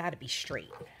know it's got to be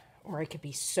straight, or I could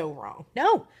be so wrong.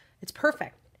 No, it's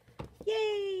perfect.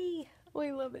 Yay! Oh,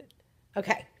 I love it.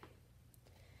 Okay.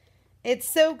 It's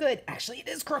so good. Actually, it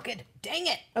is crooked. Dang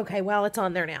it. Okay, well, it's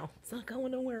on there now. It's not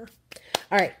going nowhere.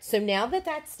 All right, so now that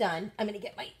that's done, I'm going to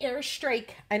get my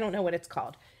Airstrike. I don't know what it's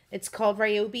called. It's called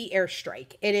Ryobi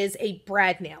Airstrike. It is a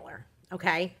brad nailer,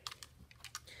 okay?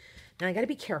 Now, I got to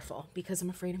be careful because I'm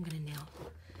afraid I'm going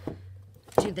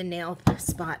to do the nail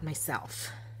spot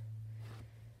myself.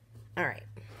 All right.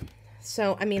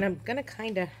 So, I mean, I'm going to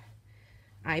kind of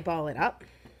eyeball it up.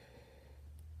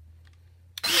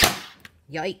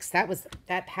 Yikes,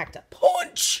 that packed a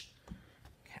punch.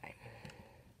 Okay.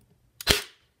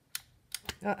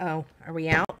 Uh-oh, are we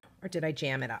out? Or did I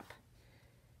jam it up?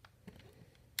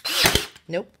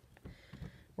 Nope.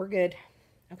 We're good.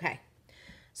 Okay.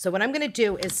 So what I'm going to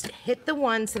do is hit the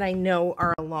ones that I know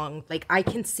are along, like I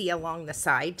can see along the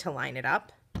side to line it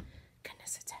up.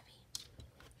 Goodness, it's heavy.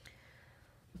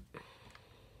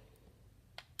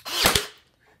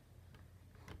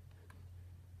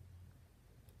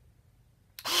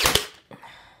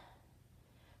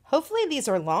 Hopefully these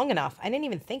are long enough. I didn't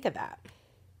even think of that.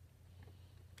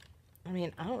 I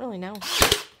mean, I don't really know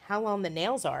how long the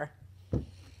nails are.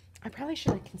 I probably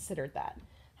should have considered that.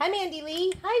 Hi, Mandy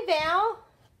Lee. Hi, Val.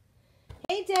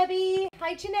 Hey, Debbie.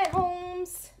 Hi, Jeanette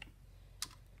Holmes.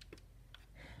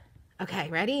 Okay,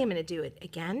 ready? I'm going to do it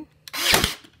again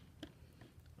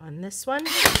on this one.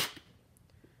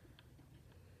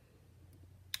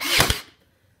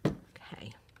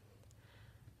 Okay.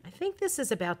 I think this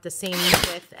is about the same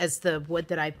width as the wood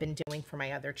that I've been doing for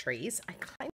my other trees. I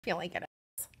kind of feel like it is.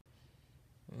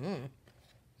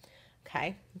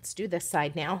 Okay, let's do this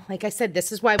side now. Like I said,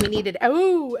 this is why we needed,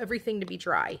 everything to be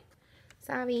dry.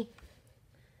 Savvy.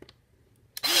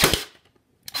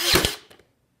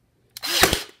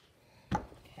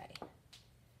 Okay.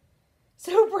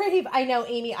 So brave. I know,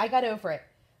 Amy, I got over it.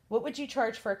 What would you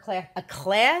charge for a class? A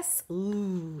class?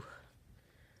 Ooh.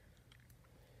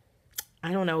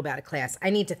 I don't know about a class.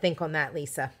 I need to think on that,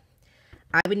 Lisa.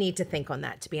 I would need to think on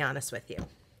that, to be honest with you.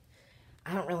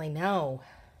 I don't really know.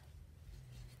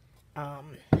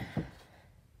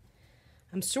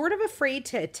 I'm sort of afraid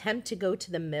to attempt to go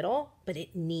to the middle, but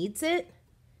it needs it.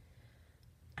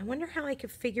 I wonder how I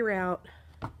could figure out.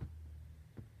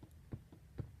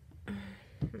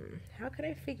 How could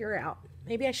I figure out?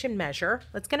 Maybe I should measure.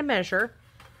 Let's get a measure.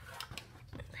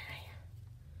 Okay.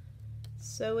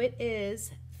 So it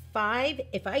is 5.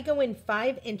 If I go in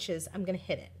 5 inches, I'm going to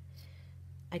hit it.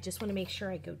 I just want to make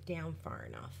sure I go down far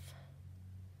enough.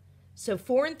 So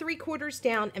 4 3/4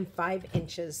 down and 5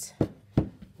 inches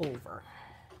over.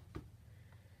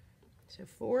 So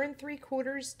 4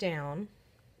 3/4 down,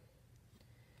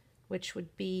 which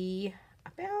would be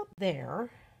about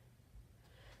there.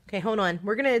 Okay, hold on.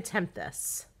 We're going to attempt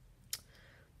this.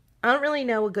 I don't really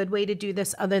know a good way to do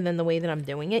this other than the way that I'm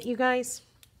doing it, you guys.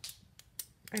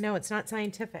 I know it's not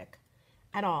scientific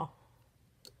at all.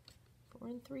 4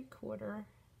 3/4.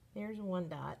 There's 1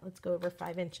 dot. Let's go over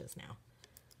 5 inches now.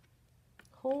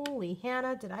 Holy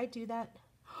Hannah, did I do that?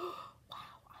 Wow,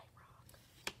 I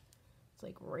rock. It's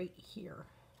like right here.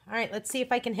 All right, let's see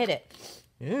if I can hit it.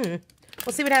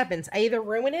 We'll see what happens. I either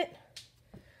ruin it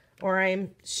or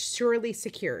I'm surely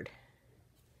secured.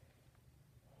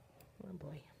 Oh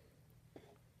boy.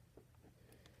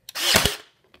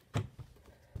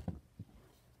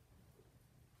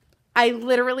 I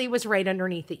literally was right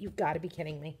underneath it. You've got to be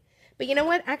kidding me. But you know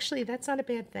what? Actually, that's not a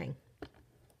bad thing.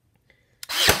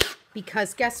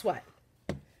 Because guess what?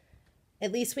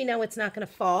 At least we know it's not going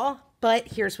to fall. But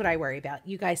here's what I worry about.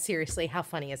 You guys, seriously, how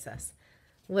funny is this?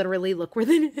 Literally, look where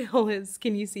the nail is.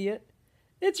 Can you see it?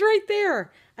 It's right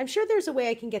there. I'm sure there's a way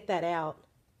I can get that out.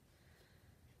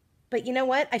 But you know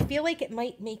what? I feel like it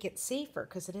might make it safer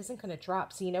because it isn't going to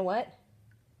drop. So you know what?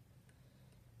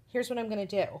 Here's what I'm going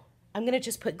to do. I'm going to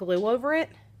just put glue over it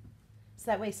so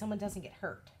that way someone doesn't get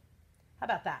hurt. How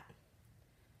about that?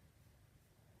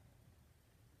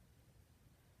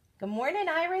 Good morning,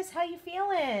 Iris. How you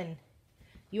feeling?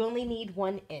 You only need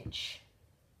 1 inch.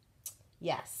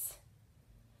 Yes.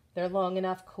 They're long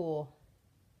enough. Cool.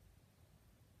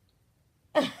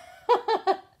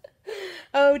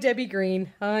 Oh, Debbie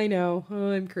Green. I know.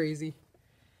 Oh, I'm crazy.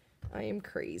 I am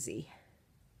crazy.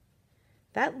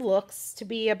 That looks to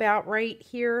be about right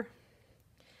here.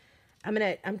 I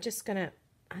think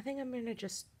I'm going to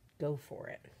just go for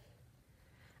it.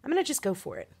 I'm going to just go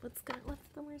for it. Where's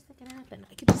that going to happen?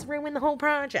 I could just ruin the whole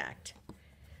project.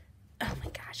 Oh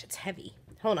my gosh, it's heavy.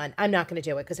 Hold on. I'm not going to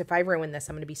do it because if I ruin this,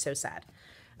 I'm going to be so sad.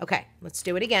 Okay, let's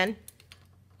do it again.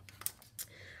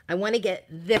 I want to get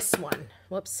this one.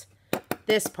 Whoops.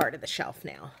 This part of the shelf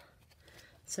now.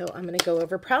 So I'm going to go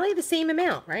over probably the same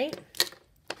amount, right?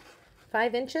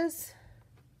 5 inches.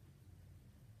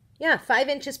 Yeah, 5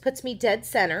 inches puts me dead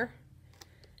center.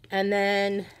 And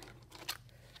then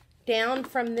down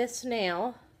from this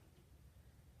nail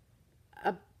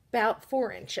about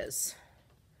 4 inches.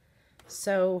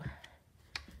 So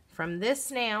from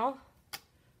this nail,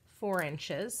 4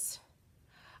 inches.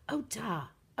 Oh, duh.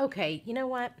 Okay, you know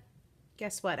what?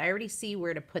 Guess what? I already see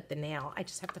where to put the nail. I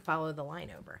just have to follow the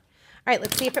line over. All right,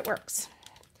 let's see if it works.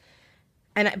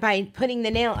 And by putting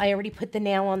the nail, I already put the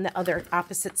nail on the other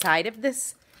opposite side of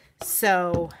this.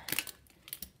 So,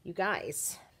 you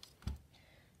guys,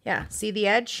 yeah, see the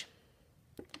edge?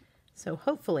 So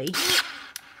hopefully,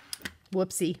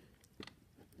 whoopsie.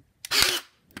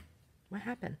 What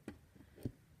happened?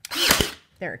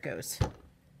 There it goes.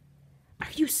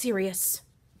 Are you serious?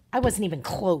 I wasn't even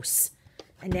close.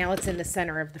 And now it's in the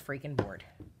center of the freaking board.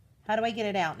 How do I get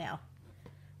it out now?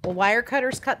 Will wire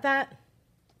cutters cut that?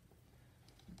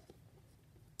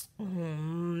 Oh,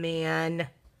 man.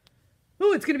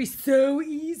 Oh, it's going to be so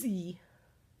easy.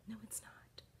 No, it's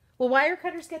not. Will wire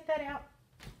cutters get that out?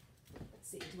 Let's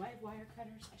see. Do I have wire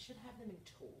cutters? I should have them in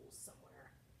tools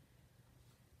somewhere.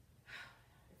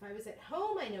 If I was at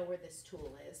home, I know where this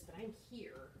tool is, but I'm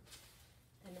here.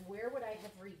 And where would I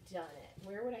have redone it?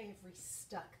 Where would I have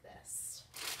restuck this?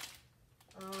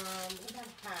 We have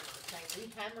a hammer. Can I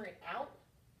re-hammer it out?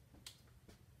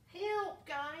 Help,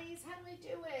 guys. How do I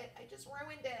do it? I just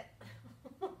ruined it.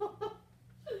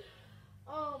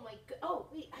 Oh, my God. Oh,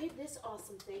 wait. I have this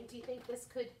awesome thing. Do you think this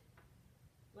could,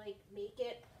 like, make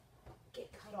it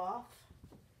get cut off?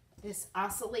 This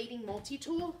oscillating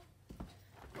multi-tool?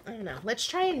 I don't know. Let's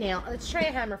try a nail. Let's try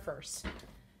a hammer first.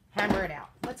 Hammer it out.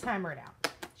 Let's hammer it out.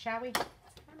 Shall we? Let's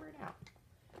hammer it out.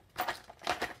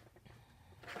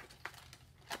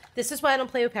 This is why I don't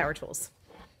play with power tools.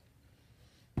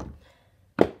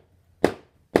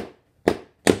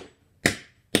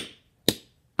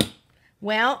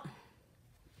 Well,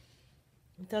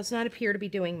 it does not appear to be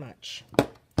doing much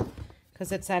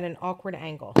because it's at an awkward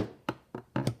angle.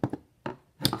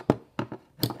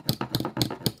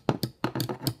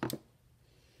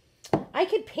 I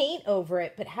could paint over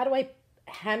it, but how do I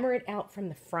hammer it out from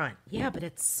the front? Yeah, but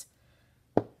it's...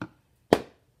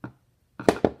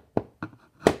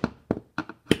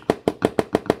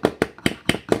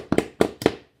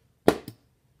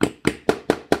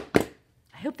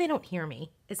 I hope they don't hear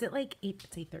me. Is it like 8?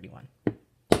 It's 8:31.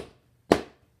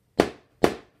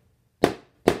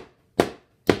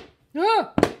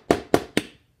 Ah!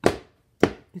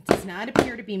 does not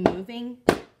appear to be moving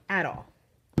at all.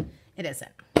 It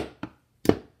isn't.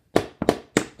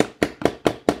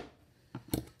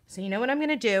 So you know what I'm going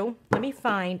to do? Let me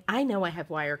find, I know I have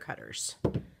wire cutters.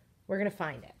 We're going to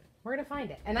find it. We're going to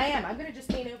find it. And I am. I'm going to just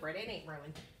paint over it. It ain't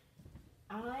ruined.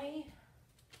 I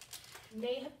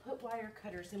may have put wire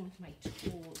cutters in with my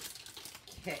tools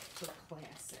kit for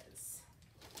classes.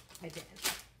 I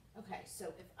didn't. Okay,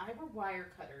 so if I were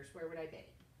wire cutters, where would I be?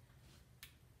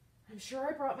 I'm sure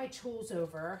I brought my tools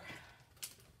over.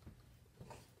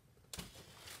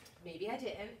 Maybe I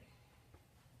didn't.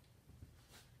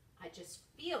 I just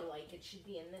feel like it should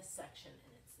be in this section,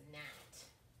 and it's not.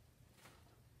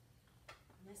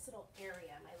 In this little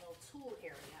area, my little tool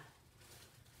area.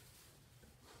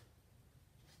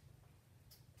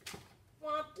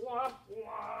 Womp, womp,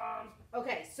 womp.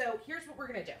 Okay, so here's what we're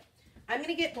going to do. I'm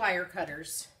going to get wire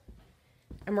cutters,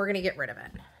 and we're going to get rid of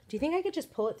it. Do you think I could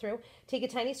just pull it through? Take a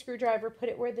tiny screwdriver, put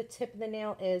it where the tip of the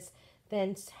nail is,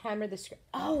 then hammer the screw.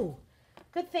 Oh,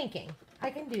 good thinking.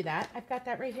 I can do that. I've got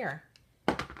that right here.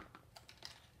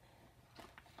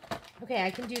 Okay,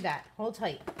 I can do that. Hold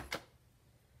tight.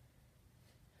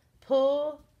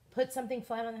 Pull, put something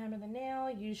flat on the hammer of the nail,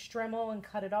 use Dremel and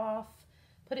cut it off.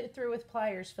 Put it through with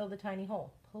pliers, fill the tiny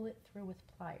hole. Pull it through with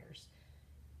pliers.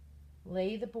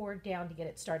 Lay the board down to get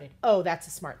it started. Oh, that's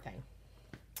a smart thing.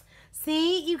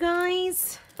 See, you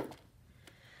guys?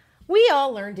 We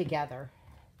all learn together.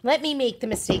 Let me make the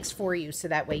mistakes for you so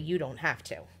that way you don't have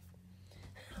to.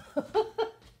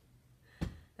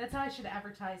 That's how I should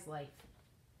advertise life.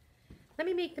 Let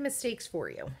me make the mistakes for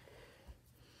you.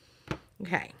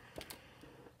 Okay.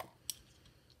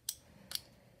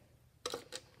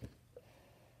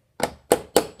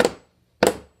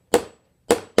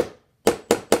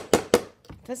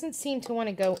 Doesn't seem to want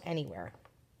to go anywhere.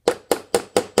 Is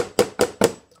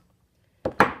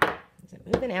it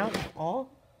moving out at all?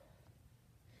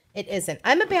 It isn't.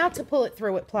 I'm about to pull it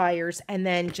through with pliers and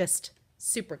then just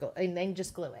super glue, and then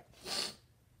just glue it.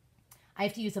 I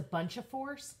have to use a bunch of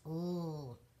force.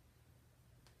 Ooh.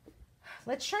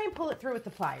 Let's try and pull it through with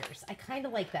the pliers. I kind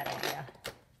of like that idea.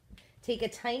 Take a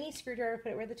tiny screwdriver,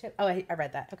 put it where the tip. Oh, I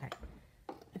read that. Okay.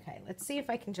 Okay, let's see if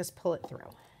I can just pull it through.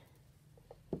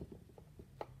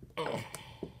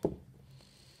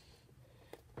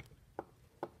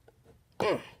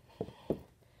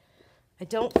 I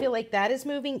don't feel like that is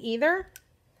moving either,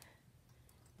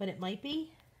 but it might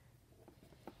be.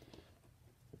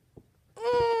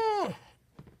 Oh,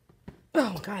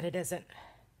 God, it isn't.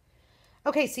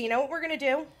 Okay, so you know what we're going to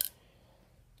do?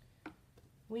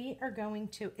 We are going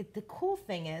to, the cool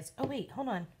thing is, oh, wait, hold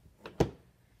on.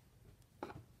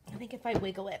 I think if I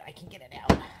wiggle it, I can get it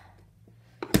out.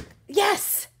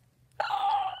 Yes!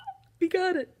 Oh, we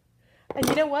got it. And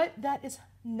you know what? That is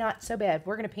not so bad.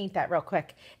 We're going to paint that real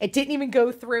quick. It didn't even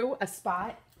go through a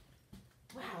spot.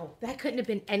 Wow, that couldn't have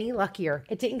been any luckier.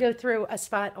 It didn't go through a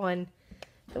spot on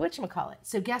the whatchamacallit.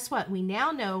 So guess what? We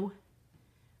now know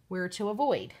where to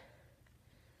avoid.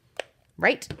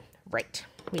 Right? Right.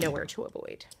 We know where to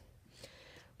avoid.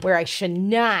 Where I should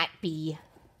not be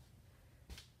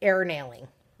air nailing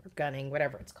or gunning,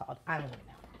 whatever it's called. I don't even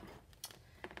know.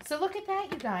 So look at that,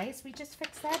 you guys. We just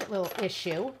fixed that little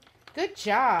issue. Good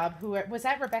job. Who was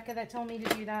that? Rebecca that told me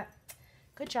to do that?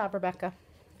 Good job, Rebecca.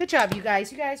 Good job, you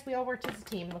guys. You guys, we all worked as a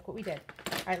team. Look what we did.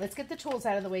 All right, let's get the tools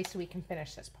out of the way so we can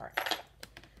finish this part.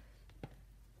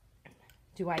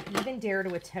 Do I even dare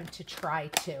to attempt to try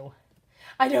to?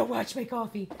 I know, watch my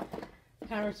coffee.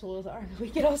 Camera tools are. We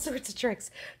get all sorts of tricks.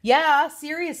 Yeah,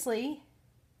 seriously.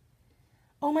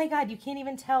 Oh my God, you can't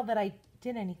even tell that I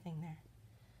did anything there.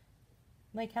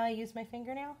 Like how I use my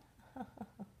fingernail?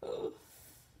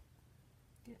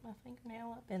 Get my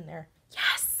fingernail up in there.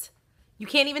 Yes! You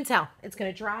can't even tell. It's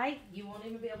going to dry. You won't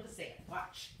even be able to see it.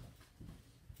 Watch.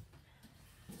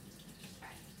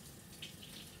 Okay.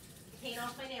 Paint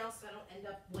off my nails so I don't end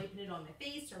up wiping it on my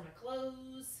face or my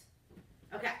clothes.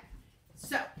 Okay.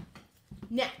 So,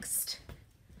 next.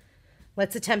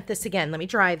 Let's attempt this again. Let me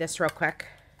dry this real quick.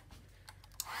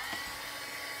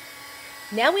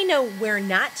 Now we know where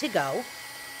not to go.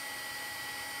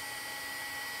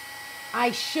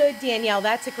 I should, Danielle,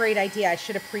 that's a great idea. I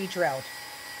should have pre-drilled.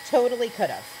 Totally could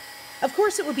have. Of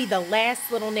course, it would be the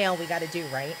last little nail we got to do,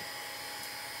 right?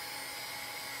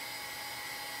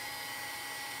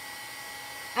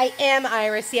 I am,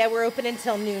 Iris. Yeah, we're open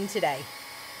until noon today.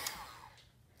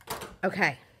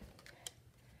 Okay.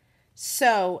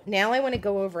 So now I want to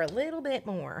go over a little bit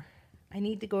more. I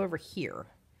need to go over here.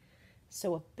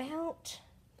 So about,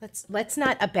 let's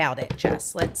not about it,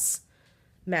 Jess. Let's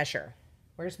measure.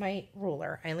 Where's my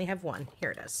ruler? I only have one.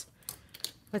 Here it is.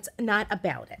 Let's not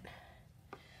about it.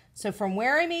 So from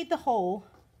where I made the hole,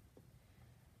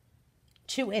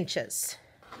 2 inches.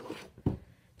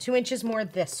 2 inches more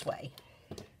this way.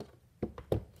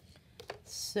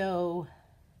 So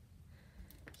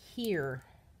here,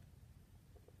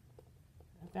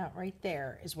 about right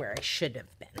there is where I should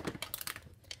have been.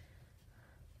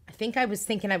 I think I was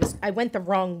thinking I went the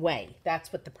wrong way.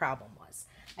 That's what the problem was.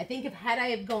 I think had I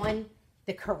have gone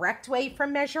the correct way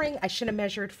from measuring, I should have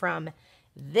measured from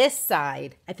this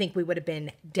side. I think we would have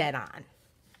been dead on.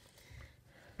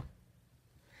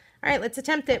 All right, let's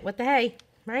attempt it. What the hey,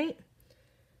 right?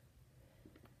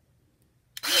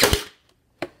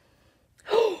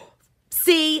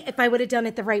 See, if I would have done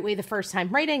it the right way the first time.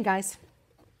 Right in, guys.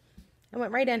 I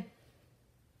went right in.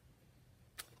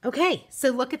 Okay, so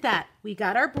look at that. We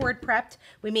got our board prepped.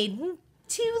 We made 2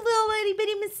 little itty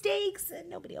bitty mistakes and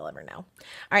nobody will ever know. All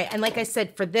right, and like I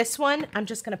said, for this one, I'm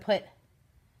just going to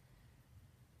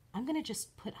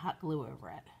just put hot glue over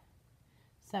it.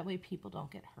 So that way people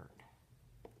don't get hurt.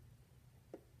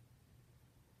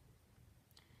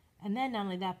 And then not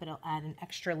only that, but it'll add an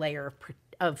extra layer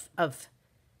of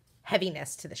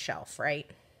heaviness to the shelf, right?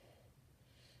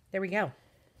 There we go.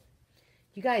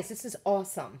 You guys, this is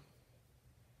awesome.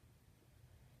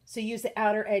 So use the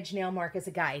outer edge nail mark as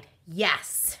a guide.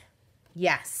 Yes.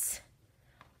 Yes.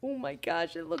 Oh my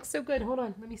gosh, it looks so good. Hold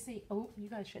on, let me see. Oh, you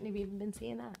guys shouldn't have even been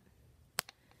seeing that.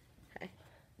 Okay.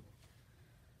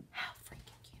 How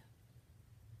freaking cute.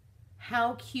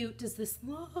 How cute does this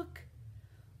look?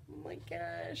 Oh my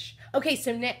gosh. Okay,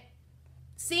 so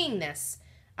seeing this,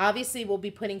 obviously we'll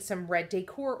be putting some red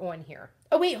decor on here.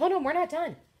 Oh wait, hold on, we're not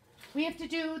done. We have to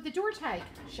do the door tag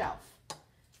shelf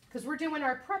because we're doing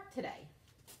our prep today,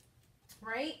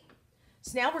 right?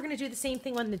 So now we're going to do the same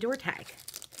thing on the door tag,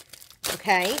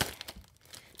 okay?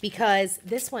 Because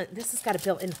this has got a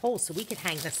built-in hole, so we could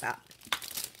hang this up.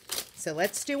 So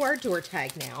let's do our door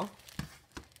tag now.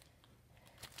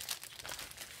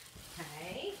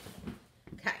 Okay.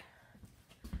 Okay.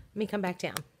 Let me come back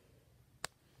down.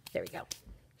 There we go.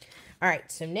 All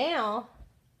right, so now,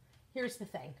 here's the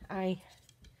thing.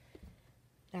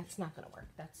 That's not going to work.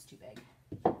 That's too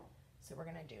big. So we're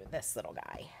going to do this little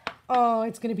guy. Oh,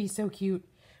 it's going to be so cute.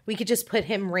 We could just put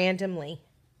him randomly,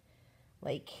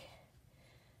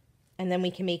 and then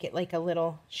we can make it like a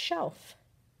little shelf.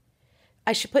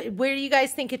 I should put, where do you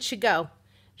guys think it should go?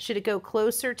 Should it go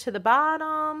closer to the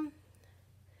bottom?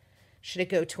 Should it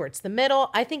go towards the middle?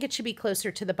 I think it should be closer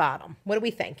to the bottom. What do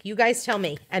we think? You guys tell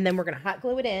me. And then we're going to hot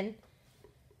glue it in.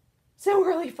 So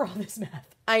early for all this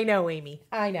math. I know, Amy.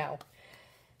 I know.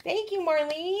 Thank you,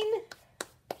 Marlene.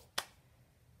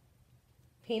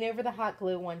 Paint over the hot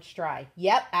glue once dry.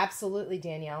 Yep, absolutely,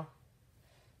 Danielle.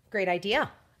 Great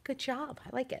idea. Good job. I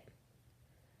like it.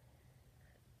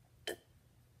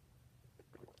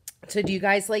 So do you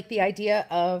guys like the idea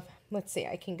of, let's see,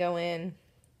 I can go in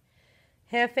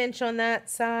 1/2 inch on that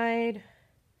side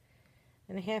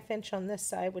and 1/2 inch on this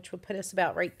side, which would put us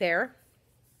about right there.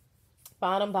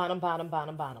 Bottom, bottom, bottom,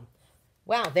 bottom, bottom.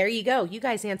 Wow, there you go. You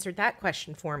guys answered that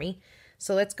question for me.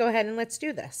 So let's go ahead and let's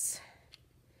do this.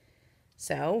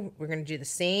 So we're going to do the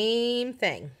same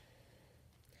thing.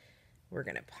 We're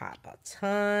going to pop a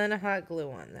ton of hot glue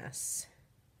on this.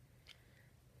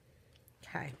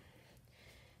 Okay.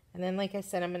 And then, like I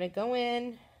said, I'm going to go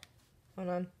in, hold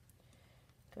on,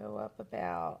 go up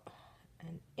about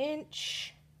 1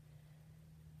 inch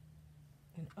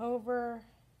and over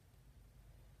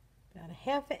about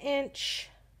 1/2 inch.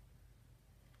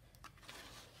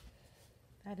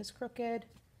 That is crooked.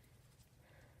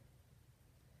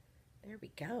 There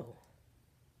we go.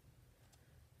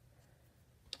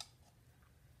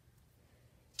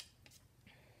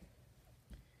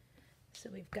 So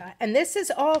we've got, and this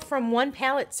is all from one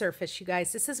palette surface, you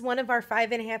guys. This is one of our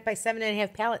 5.5 by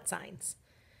 7.5 palette signs.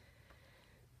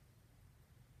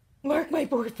 Mark my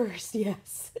board first,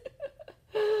 yes.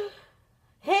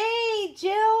 Hey,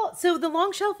 Jill. So the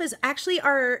long shelf is actually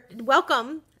our,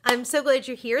 welcome. I'm so glad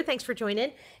you're here. Thanks for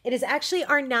joining. It is actually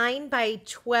our 9 by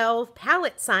 12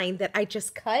 palette sign that I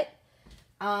just cut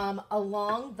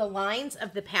along the lines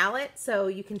of the palette. So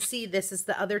you can see this is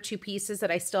the other 2 pieces that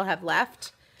I still have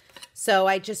left. So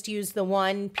I just used the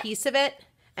one piece of it.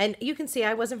 And you can see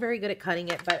I wasn't very good at cutting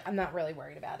it, but I'm not really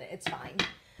worried about it. It's fine.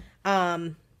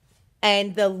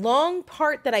 And the long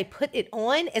part that I put it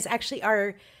on is actually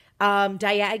our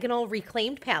diagonal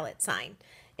reclaimed palette sign.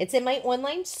 It's in my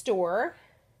online store.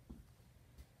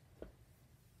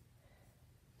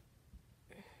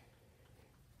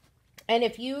 And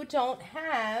if you don't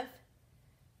have,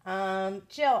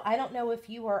 Jill, I don't know if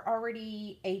you are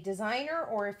already a designer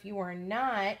or if you are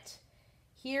not.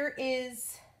 Here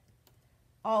is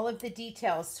all of the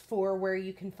details for where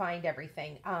you can find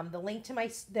everything. The link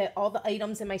to all the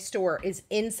items in my store is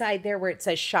inside there where it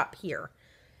says shop here.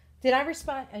 Did I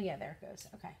respond? Oh yeah, there it goes.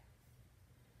 Okay.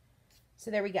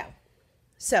 So there we go.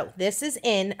 So this is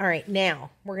in. All right,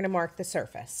 now we're going to mark the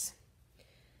surface.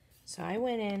 So I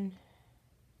went in.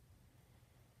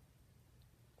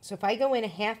 So if I go in a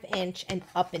 1/2 inch and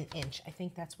up an inch, I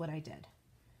think that's what I did.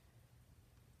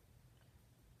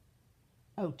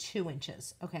 Oh, 2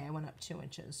 inches. Okay, I went up 2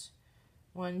 inches.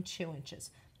 2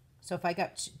 inches. So if I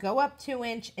go up 2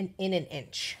 inch and in an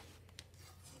inch.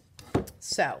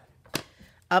 So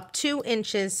up 2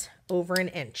 inches over an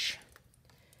inch.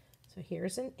 So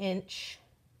here's an inch.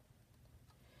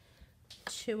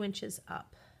 2 inches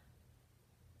up.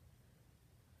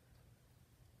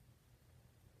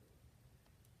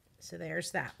 So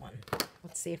there's that one.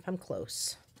 Let's see if I'm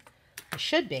close. I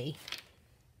should be.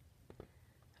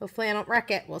 Hopefully I don't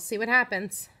wreck it. We'll see what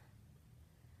happens.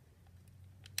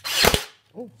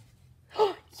 Oh,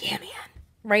 yeah, man.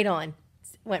 Right on.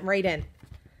 Went right in.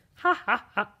 Ha, ha,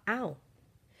 ha. Ow.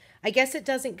 I guess it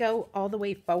doesn't go all the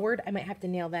way forward. I might have to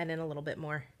nail that in a little bit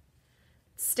more.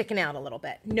 It's sticking out a little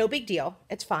bit. No big deal.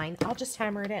 It's fine. I'll just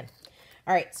hammer it in.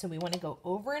 All right, so we want to go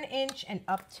over an inch and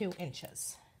up 2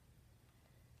 inches.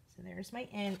 So there's my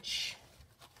inch.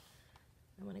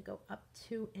 I want to go up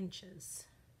 2 inches.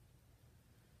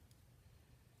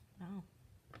 Oh.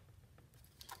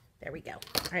 There we go.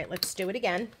 All right, let's do it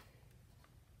again.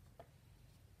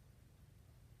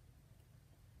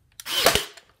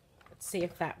 Let's see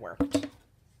if that worked.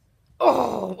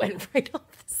 Oh, went right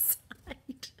off the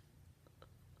side.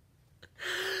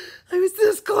 I was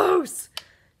this close.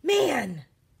 Man.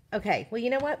 Okay, well, you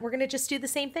know what? We're going to just do the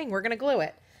same thing. We're going to glue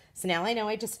it. So now I know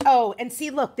oh, and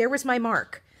see, look, there was my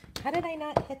mark. How did I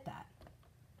not hit that?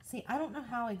 See, I don't know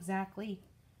how exactly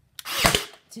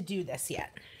to do this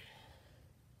yet.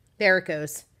 There it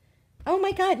goes. Oh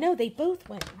my God, no, they both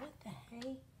went. What the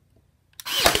hey?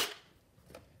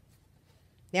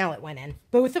 Now it went in.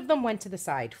 Both of them went to the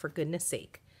side, for goodness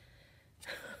sake.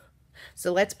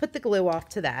 So let's put the glue off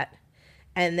to that.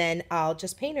 And then I'll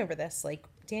just paint over this like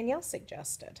Danielle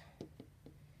suggested.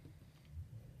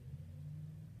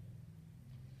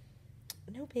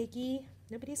 No biggie.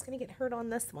 Nobody's going to get hurt on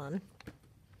this one.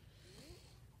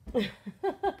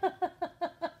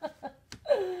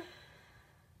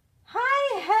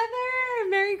 Hi, Heather.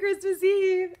 Merry Christmas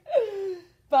Eve.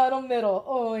 Bottom middle.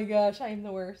 Oh my gosh, I am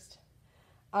the worst.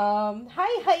 Hi,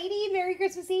 Heidi. Merry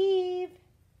Christmas Eve.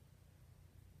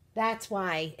 That's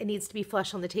why it needs to be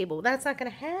flush on the table. That's not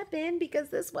going to happen because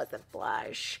this wasn't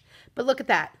flush. But look at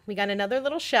that. We got another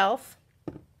little shelf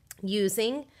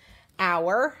using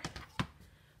our,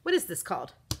 what is this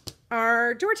called?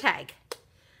 Our door tag.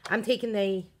 I'm taking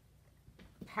the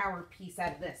power piece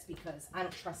out of this because I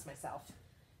don't trust myself.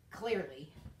 Clearly.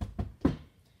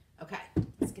 Okay,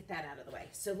 let's get that out of the way.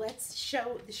 So let's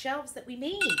show the shelves that we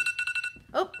made.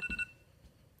 Oh,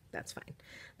 that's fine.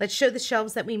 Let's show the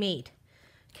shelves that we made.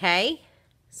 Okay,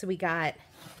 so we got,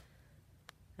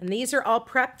 and these are all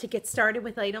prepped to get started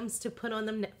with items to put on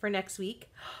them for next week.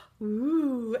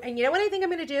 Ooh, and you know what I think I'm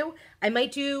going to do? I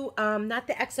might do, not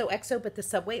the XOXO, but the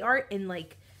Subway art in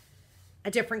like a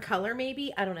different color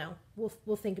maybe. I don't know.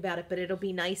 We'll think about it, but it'll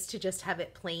be nice to just have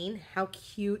it plain. How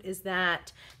cute is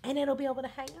that? And it'll be able to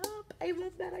hang up. I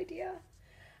love that idea.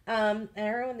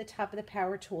 Arrow on the top of the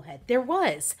power tool head. There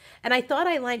was, and I thought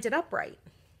I lined it up right.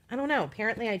 I don't know.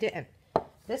 Apparently I didn't.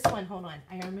 This one, hold on.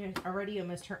 I already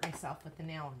almost hurt myself with the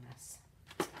nail on this.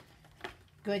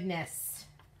 Goodness.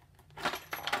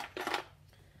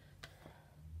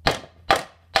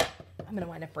 I'm going to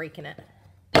wind up breaking it.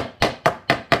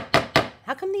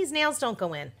 How come these nails don't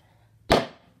go in? Oh,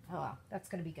 well, that's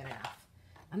going to be good enough.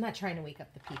 I'm not trying to wake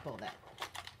up the people that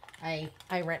I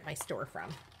rent my store from.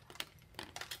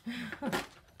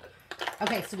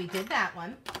 Okay, so we did that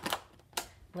one.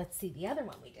 Let's see the other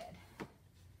one we did.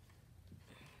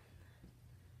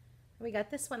 We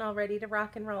got this one all ready to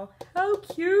rock and roll. How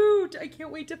cute! I can't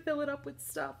wait to fill it up with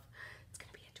stuff. It's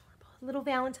going to be adorable. A little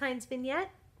Valentine's vignette.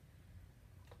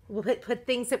 We'll put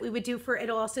things that we would do for,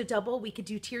 it'll also double. We could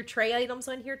do tier tray items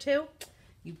on here too.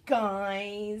 You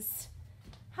guys.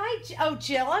 Hi, oh,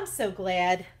 Jill, I'm so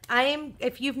glad.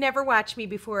 If you've never watched me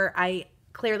before, I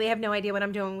clearly have no idea what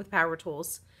I'm doing with power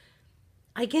tools.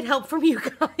 I get help from you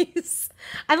guys.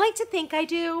 I like to think I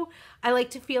do. I like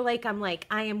to feel like I'm like,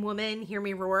 I am woman, hear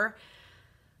me roar.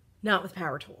 Not with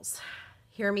power tools.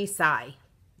 Hear me sigh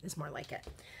is more like it.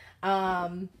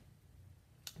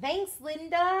 Thanks,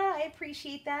 Linda. I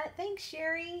appreciate that. Thanks,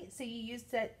 Sherry. So you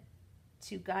used that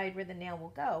to guide where the nail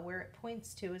will go. Where it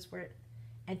points to is where it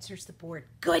enters the board.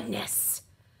 Goodness.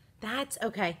 That's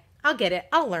okay. I'll get it.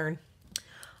 I'll learn.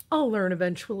 I'll learn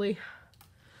eventually.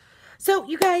 So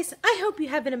you guys, I hope you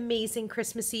have an amazing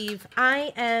Christmas Eve.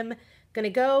 I am going to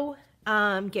go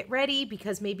get ready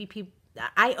because maybe people,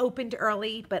 I opened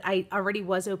early, but I already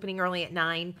was opening early at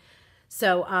 9.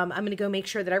 So I'm going to go make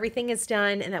sure that everything is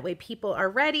done and that way people are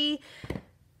ready.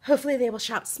 Hopefully they will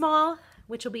shop small,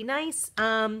 which will be nice.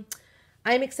 I'm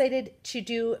excited to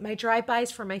do my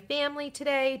drive-bys for my family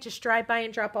today. Just drive by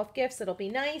and drop off gifts. It'll be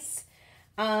nice.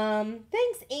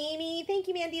 Thanks, Amy. Thank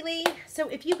you, Mandy Lee. So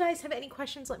if you guys have any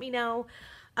questions, let me know.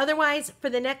 Otherwise, for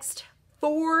the next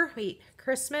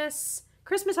Christmas,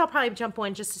 I'll probably jump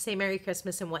on just to say Merry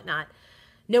Christmas and whatnot.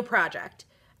 No project.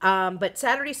 But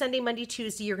Saturday, Sunday, Monday,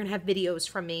 Tuesday, you're going to have videos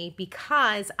from me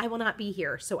because I will not be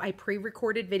here. So I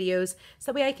pre-recorded videos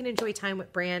so that way I can enjoy time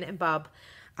with Bran and Bob.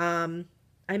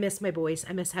 I miss my boys.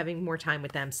 I miss having more time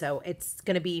with them. So it's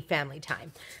going to be family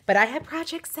time. But I have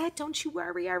projects set. Don't you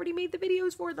worry. I already made the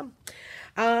videos for them.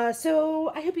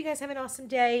 So I hope you guys have an awesome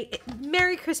day.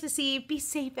 Merry Christmas Eve. Be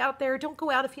safe out there. Don't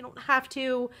go out if you don't have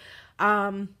to.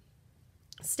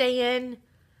 Stay in.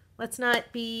 Let's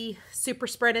not be super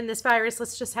spreading this virus.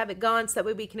 Let's just have it gone so that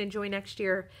way we can enjoy next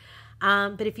year.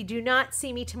 But if you do not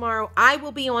see me tomorrow, I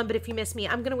will be on. But if you miss me,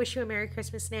 I'm going to wish you a Merry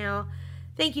Christmas now.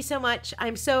 Thank you so much.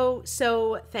 I'm so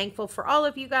thankful for all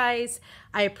of you guys.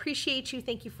 I appreciate you.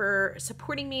 Thank you for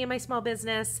supporting me in my small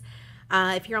business.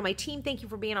 If you're on my team, thank you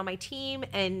for being on my team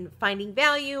and finding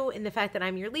value in the fact that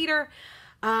I'm your leader.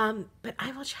 But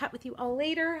I will chat with you all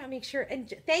later. I'll make sure.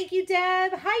 And thank you,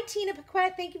 Deb. Hi, Tina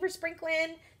Paquette. Thank you for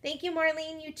sprinkling. Thank you,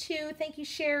 Marlene. You too. Thank you,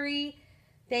 Sherry.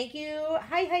 Thank you.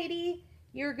 Hi, Heidi.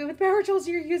 You're good with power tools.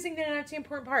 You're using them. That's the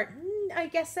important part. I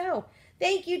guess so.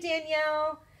 Thank you,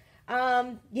 Danielle.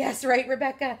 Yes, right,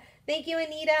 Rebecca. Thank you,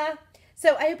 Anita.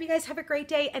 So I hope you guys have a great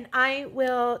day, and I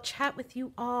will chat with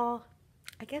you all,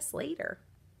 I guess, later.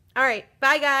 All right.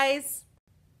 Bye, guys.